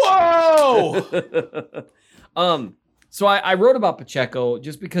internet? Whoa! So I wrote about Pacheco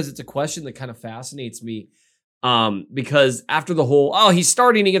just because it's a question that kind of fascinates me. Because after the whole, he's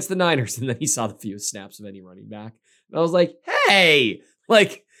starting against the Niners, and then he saw the fewest snaps of any running back. And I was like, hey,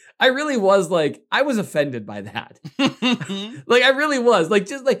 I really was I was offended by that. I really was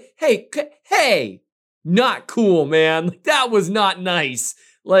just hey, not cool, man. That was not nice.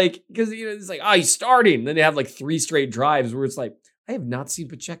 Because, it's he's starting. Then they have 3 straight drives where it's I have not seen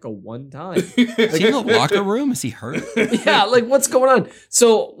Pacheco one time. Is he in the locker room? Is he hurt? Yeah, what's going on?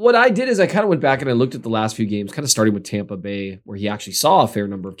 So what I did is I kind of went back and I looked at the last few games, kind of starting with Tampa Bay, where he actually saw a fair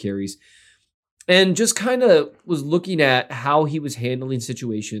number of carries, and just kind of was looking at how he was handling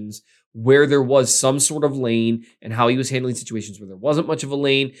situations, where there was some sort of lane and how he was handling situations where there wasn't much of a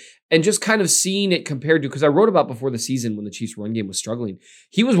lane, and just kind of seeing it compared to, because I wrote about before the season when the Chiefs run game was struggling.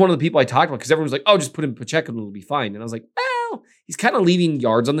 He was one of the people I talked about because everyone was like, oh, just put him Pacheco and it'll be fine. And I was like, well, he's kind of leaving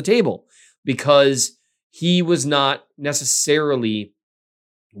yards on the table because he was not necessarily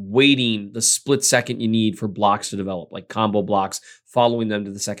waiting the split second you need for blocks to develop, like combo blocks, following them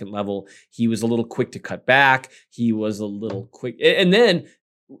to the second level. He was a little quick to cut back. He was a little quick. And then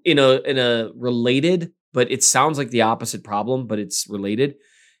in a related, but it sounds like the opposite problem, but it's related,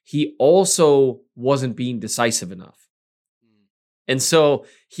 he also wasn't being decisive enough. And so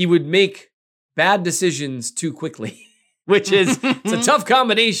he would make bad decisions too quickly, which is it's a tough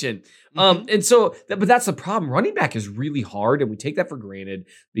combination. And so, but that's the problem. Running back is really hard, and we take that for granted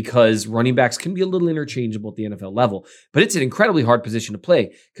because running backs can be a little interchangeable at the NFL level. But it's an incredibly hard position to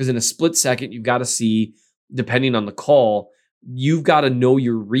play because in a split second, you've got to see, depending on the call, you've got to know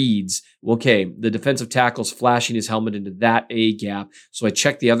your reads. Okay, the defensive tackle's flashing his helmet into that A gap. So I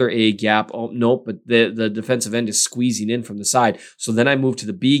check the other A gap. Oh, nope, but the defensive end is squeezing in from the side. So then I move to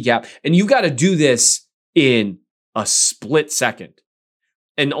the B gap. And you've got to do this in a split second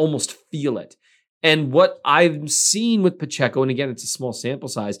and almost feel it. And what I've seen with Pacheco, and again, it's a small sample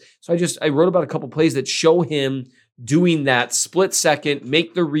size, so I wrote about a couple plays that show him doing that split second,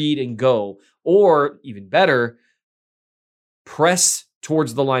 make the read and go, or even better, press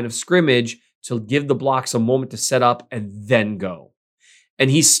towards the line of scrimmage to give the blocks a moment to set up and then go.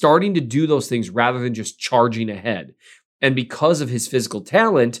 And he's starting to do those things rather than just charging ahead. And because of his physical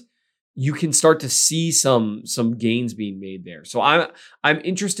talent, you can start to see some gains being made there. So I'm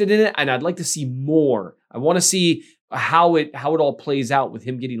interested in it, and I'd like to see more. I want to see how it all plays out with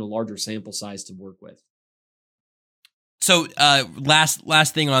him getting a larger sample size to work with. So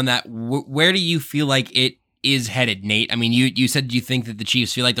last thing on that, where do you feel like it is headed, Nate? I mean, you said you think that the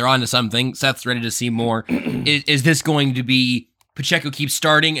Chiefs feel like they're onto something. Seth's ready to see more. Is this going to be Pacheco keeps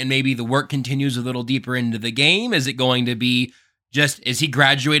starting and maybe the work continues a little deeper into the game? Is it going to be is he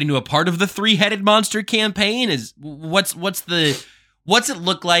graduating to a part of the three-headed monster campaign? What's it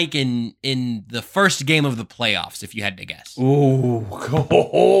look like in the first game of the playoffs, if you had to guess?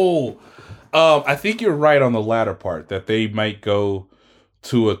 I think you're right on the latter part, that they might go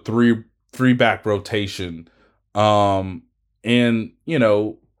to a three back rotation. And you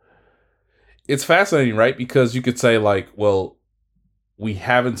know, it's fascinating, right? Because you could say like, well, we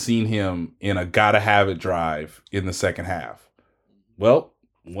haven't seen him in a gotta have it drive in the second half. Well,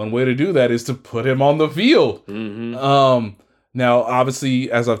 one way to do that is to put him on the field. Mm-hmm. Now,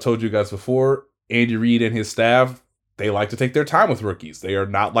 obviously, as I've told you guys before, Andy Reid and his staff, they like to take their time with rookies. They are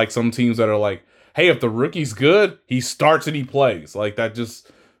not like some teams that are like, hey, if the rookie's good, he starts and he plays. Like that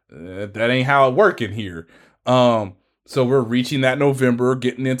that ain't how it working here. So we're reaching that November,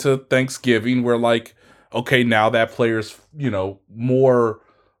 getting into Thanksgiving. We're like, okay, now that player's, more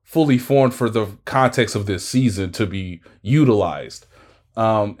fully formed for the context of this season to be utilized.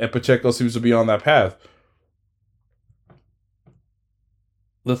 And Pacheco seems to be on that path.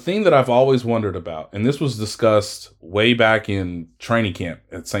 The thing that I've always wondered about, and this was discussed way back in training camp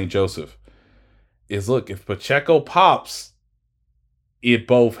at St. Joseph, is look, if Pacheco pops, it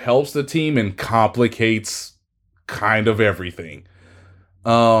both helps the team and complicates kind of everything.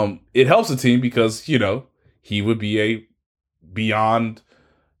 It helps the team because, he would be a beyond,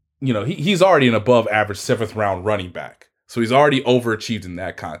 he's already an above average 7th round running back. So he's already overachieved in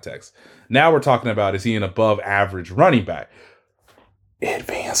that context. Now we're talking about, is he an above average running back?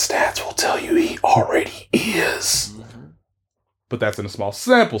 Advanced stats will tell you he already is. Mm-hmm. But that's in a small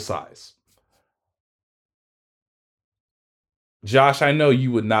sample size. Josh, I know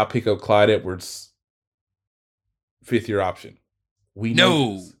you would not pick up Clyde Edwards' 5th-year option. We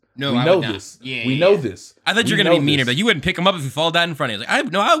know this. No, we I know would not. this. Yeah, we yeah. know this. I thought you were going to be meaner, but you wouldn't pick him up if he fall down in front of you.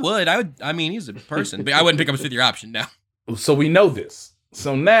 I would. I mean, he's a person, but I wouldn't pick up his 5th-year option now. So we know this.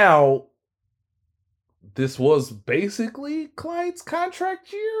 So now, this was basically Clyde's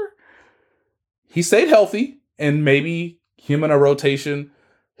contract year. He stayed healthy, and maybe him in a rotation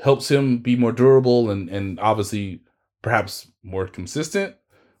helps him be more durable and obviously perhaps more consistent.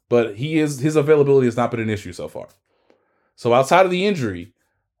 But his availability has not been an issue so far. So outside of the injury,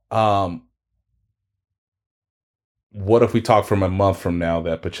 what if we talk from a month from now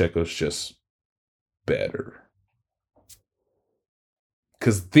that Pacheco's just better?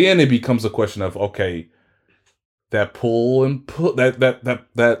 Because then it becomes a question of, okay, that pull and pull,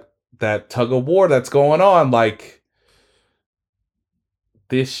 that tug of war that's going on, like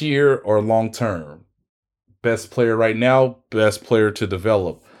this year or long term. Best player right now, best player to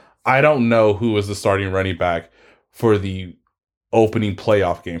develop. I don't know who is the starting running back for the opening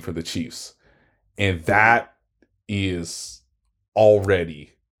playoff game for the Chiefs. And that is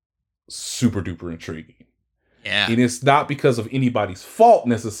already super duper intriguing. Yeah. And it's not because of anybody's fault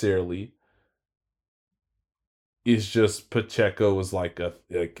necessarily. It's just Pacheco is like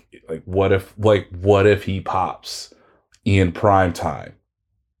what if he pops in prime time?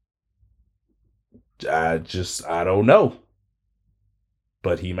 I don't know.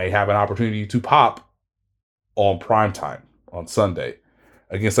 But he may have an opportunity to pop on prime time on Sunday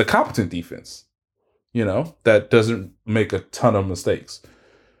against a competent defense, that doesn't make a ton of mistakes.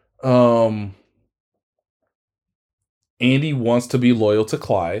 Andy wants to be loyal to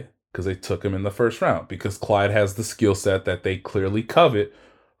Clyde because they took him in the first round, because Clyde has the skill set that they clearly covet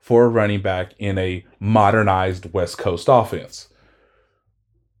for a running back in a modernized West Coast offense.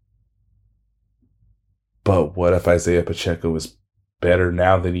 But what if Isaiah Pacheco is better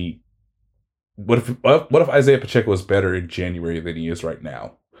now than he... What if Isaiah Pacheco is better in January than he is right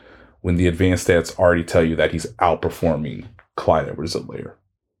now, when the advanced stats already tell you that he's outperforming Clyde Edwards-Helaire?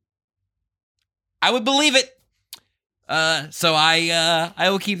 I would believe it. So I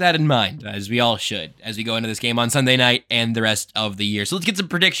will keep that in mind, as we all should, as we go into this game on Sunday night and the rest of the year. So let's get some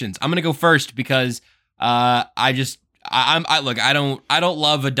predictions. I'm gonna go first because I don't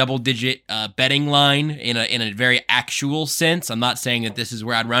love a double-digit betting line in a very actual sense. I'm not saying that this is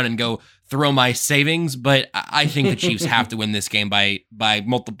where I'd run and go throw my savings, but I think the Chiefs have to win this game by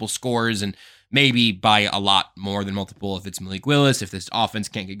multiple scores, and maybe by a lot more than multiple if it's Malik Willis, if this offense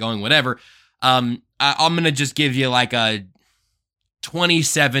can't get going, whatever. I'm going to just give you like a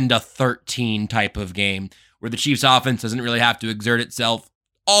 27-13 type of game where the Chiefs offense doesn't really have to exert itself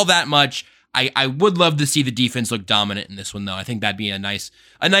all that much. I would love to see the defense look dominant in this one, though. I think that'd be a nice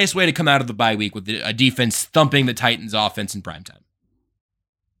way to come out of the bye week with a defense thumping the Titans offense in primetime.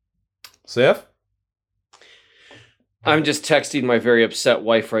 Seth? I'm just texting my very upset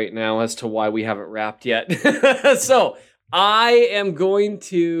wife right now as to why we haven't wrapped yet. So I am going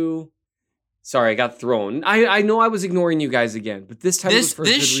to... Sorry, I got thrown. I know I was ignoring you guys again, but this time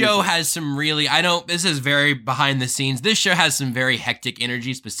this show has some really, this is very behind the scenes. This show has some very hectic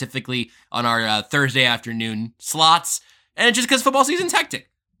energy, specifically on our Thursday afternoon slots, and it's just because football season's hectic.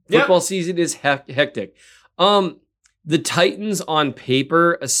 Football season is hectic. The Titans on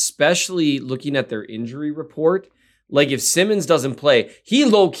paper, especially looking at their injury report, like if Simmons doesn't play, he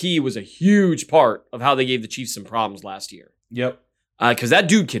low-key was a huge part of how they gave the Chiefs some problems last year. Yep. Because that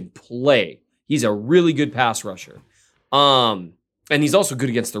dude can play. He's a really good pass rusher. And he's also good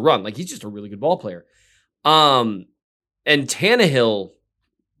against the run. Like, he's just a really good ball player. And Tannehill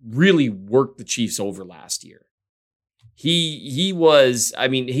really worked the Chiefs over last year. He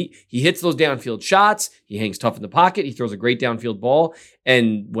hits those downfield shots. He hangs tough in the pocket. He throws a great downfield ball.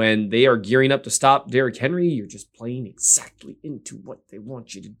 And when they are gearing up to stop Derrick Henry, you're just playing exactly into what they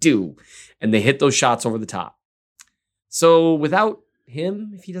want you to do. And they hit those shots over the top. So without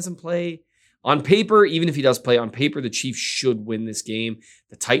him, if he doesn't play... On paper, even if he does play on paper, the Chiefs should win this game.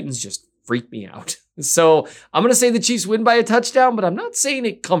 The Titans just freak me out. So I'm going to say the Chiefs win by a touchdown, but I'm not saying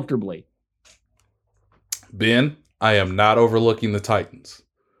it comfortably. Ben, I am not overlooking the Titans.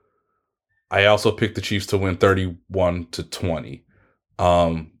 I also picked the Chiefs to win 31-20.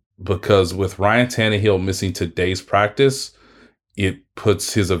 Because with Ryan Tannehill missing today's practice, it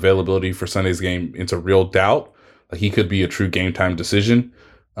puts his availability for Sunday's game into real doubt. Like, he could be a true game time decision.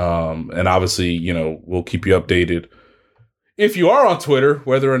 And obviously, we'll keep you updated if you are on Twitter,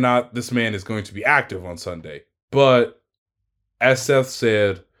 whether or not this man is going to be active on Sunday. But as Seth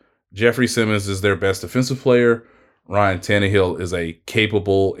said, Jeffrey Simmons is their best defensive player. Ryan Tannehill is a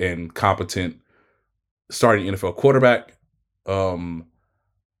capable and competent starting NFL quarterback.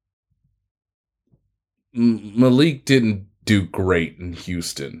 Malik didn't do great in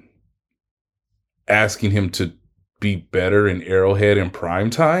Houston. Asking him to be better in Arrowhead in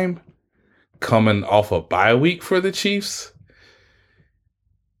prime time, coming off a bye week for the Chiefs,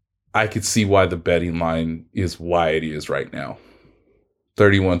 I could see why the betting line is why it is right now.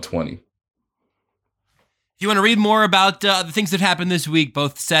 31-20. If you want to read more about the things that happened this week,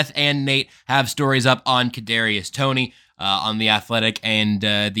 both Seth and Nate have stories up on Kadarius Toney on The Athletic and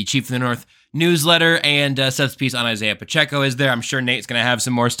the Chief of the North newsletter, and Seth's piece on Isaiah Pacheco is there. I'm sure Nate's going to have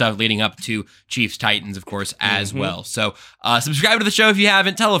some more stuff leading up to Chiefs Titans, of course, as well. So subscribe to the show if you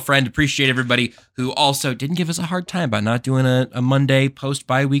haven't. Tell a friend. Appreciate everybody who also didn't give us a hard time by not doing a Monday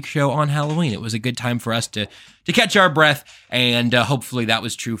post-bye week show on Halloween. It was a good time for us to catch our breath, and hopefully that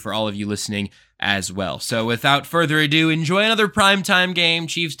was true for all of you listening as well. So without further ado, enjoy another primetime game,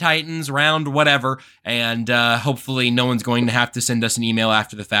 Chiefs Titans, round whatever, and hopefully no one's going to have to send us an email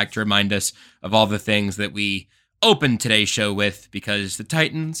after the fact to remind us of all the things that we open today's show with, because the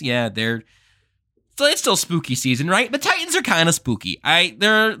Titans, it's still spooky season, right? The Titans are kind of spooky.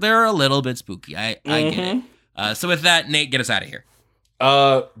 They're a little bit spooky. I get it. So with that, Nate, get us out of here.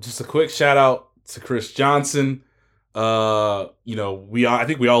 Just a quick shout out to Chris Johnson. I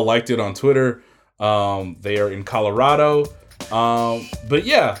think we all liked it on Twitter. They are in Colorado. But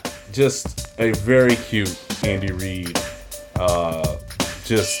yeah, just a very cute Andy Reid.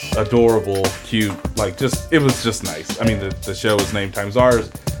 Just adorable, cute. It was just nice. I mean, the show is named Times Ours.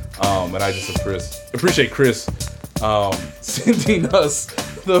 And I just appreciate Chris sending us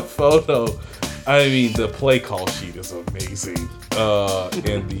the photo. I mean, the play call sheet is amazing.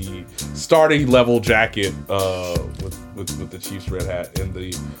 And the starting level jacket with the Chiefs red hat and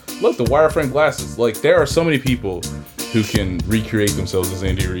the wireframe glasses. There are so many people who can recreate themselves as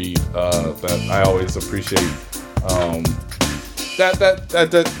Andy Reid that I always appreciate.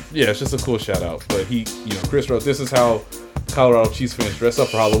 It's just a cool shout out. But Chris wrote, "This is how Colorado Chiefs fans dress up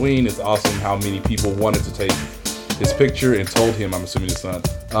for Halloween. It's awesome how many people wanted to take his picture and told him," I'm assuming his son,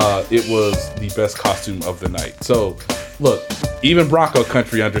 it was the best costume of the night. So, look, even Bronco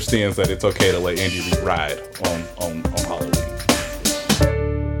Country understands that it's okay to let Andy Reid ride on Halloween.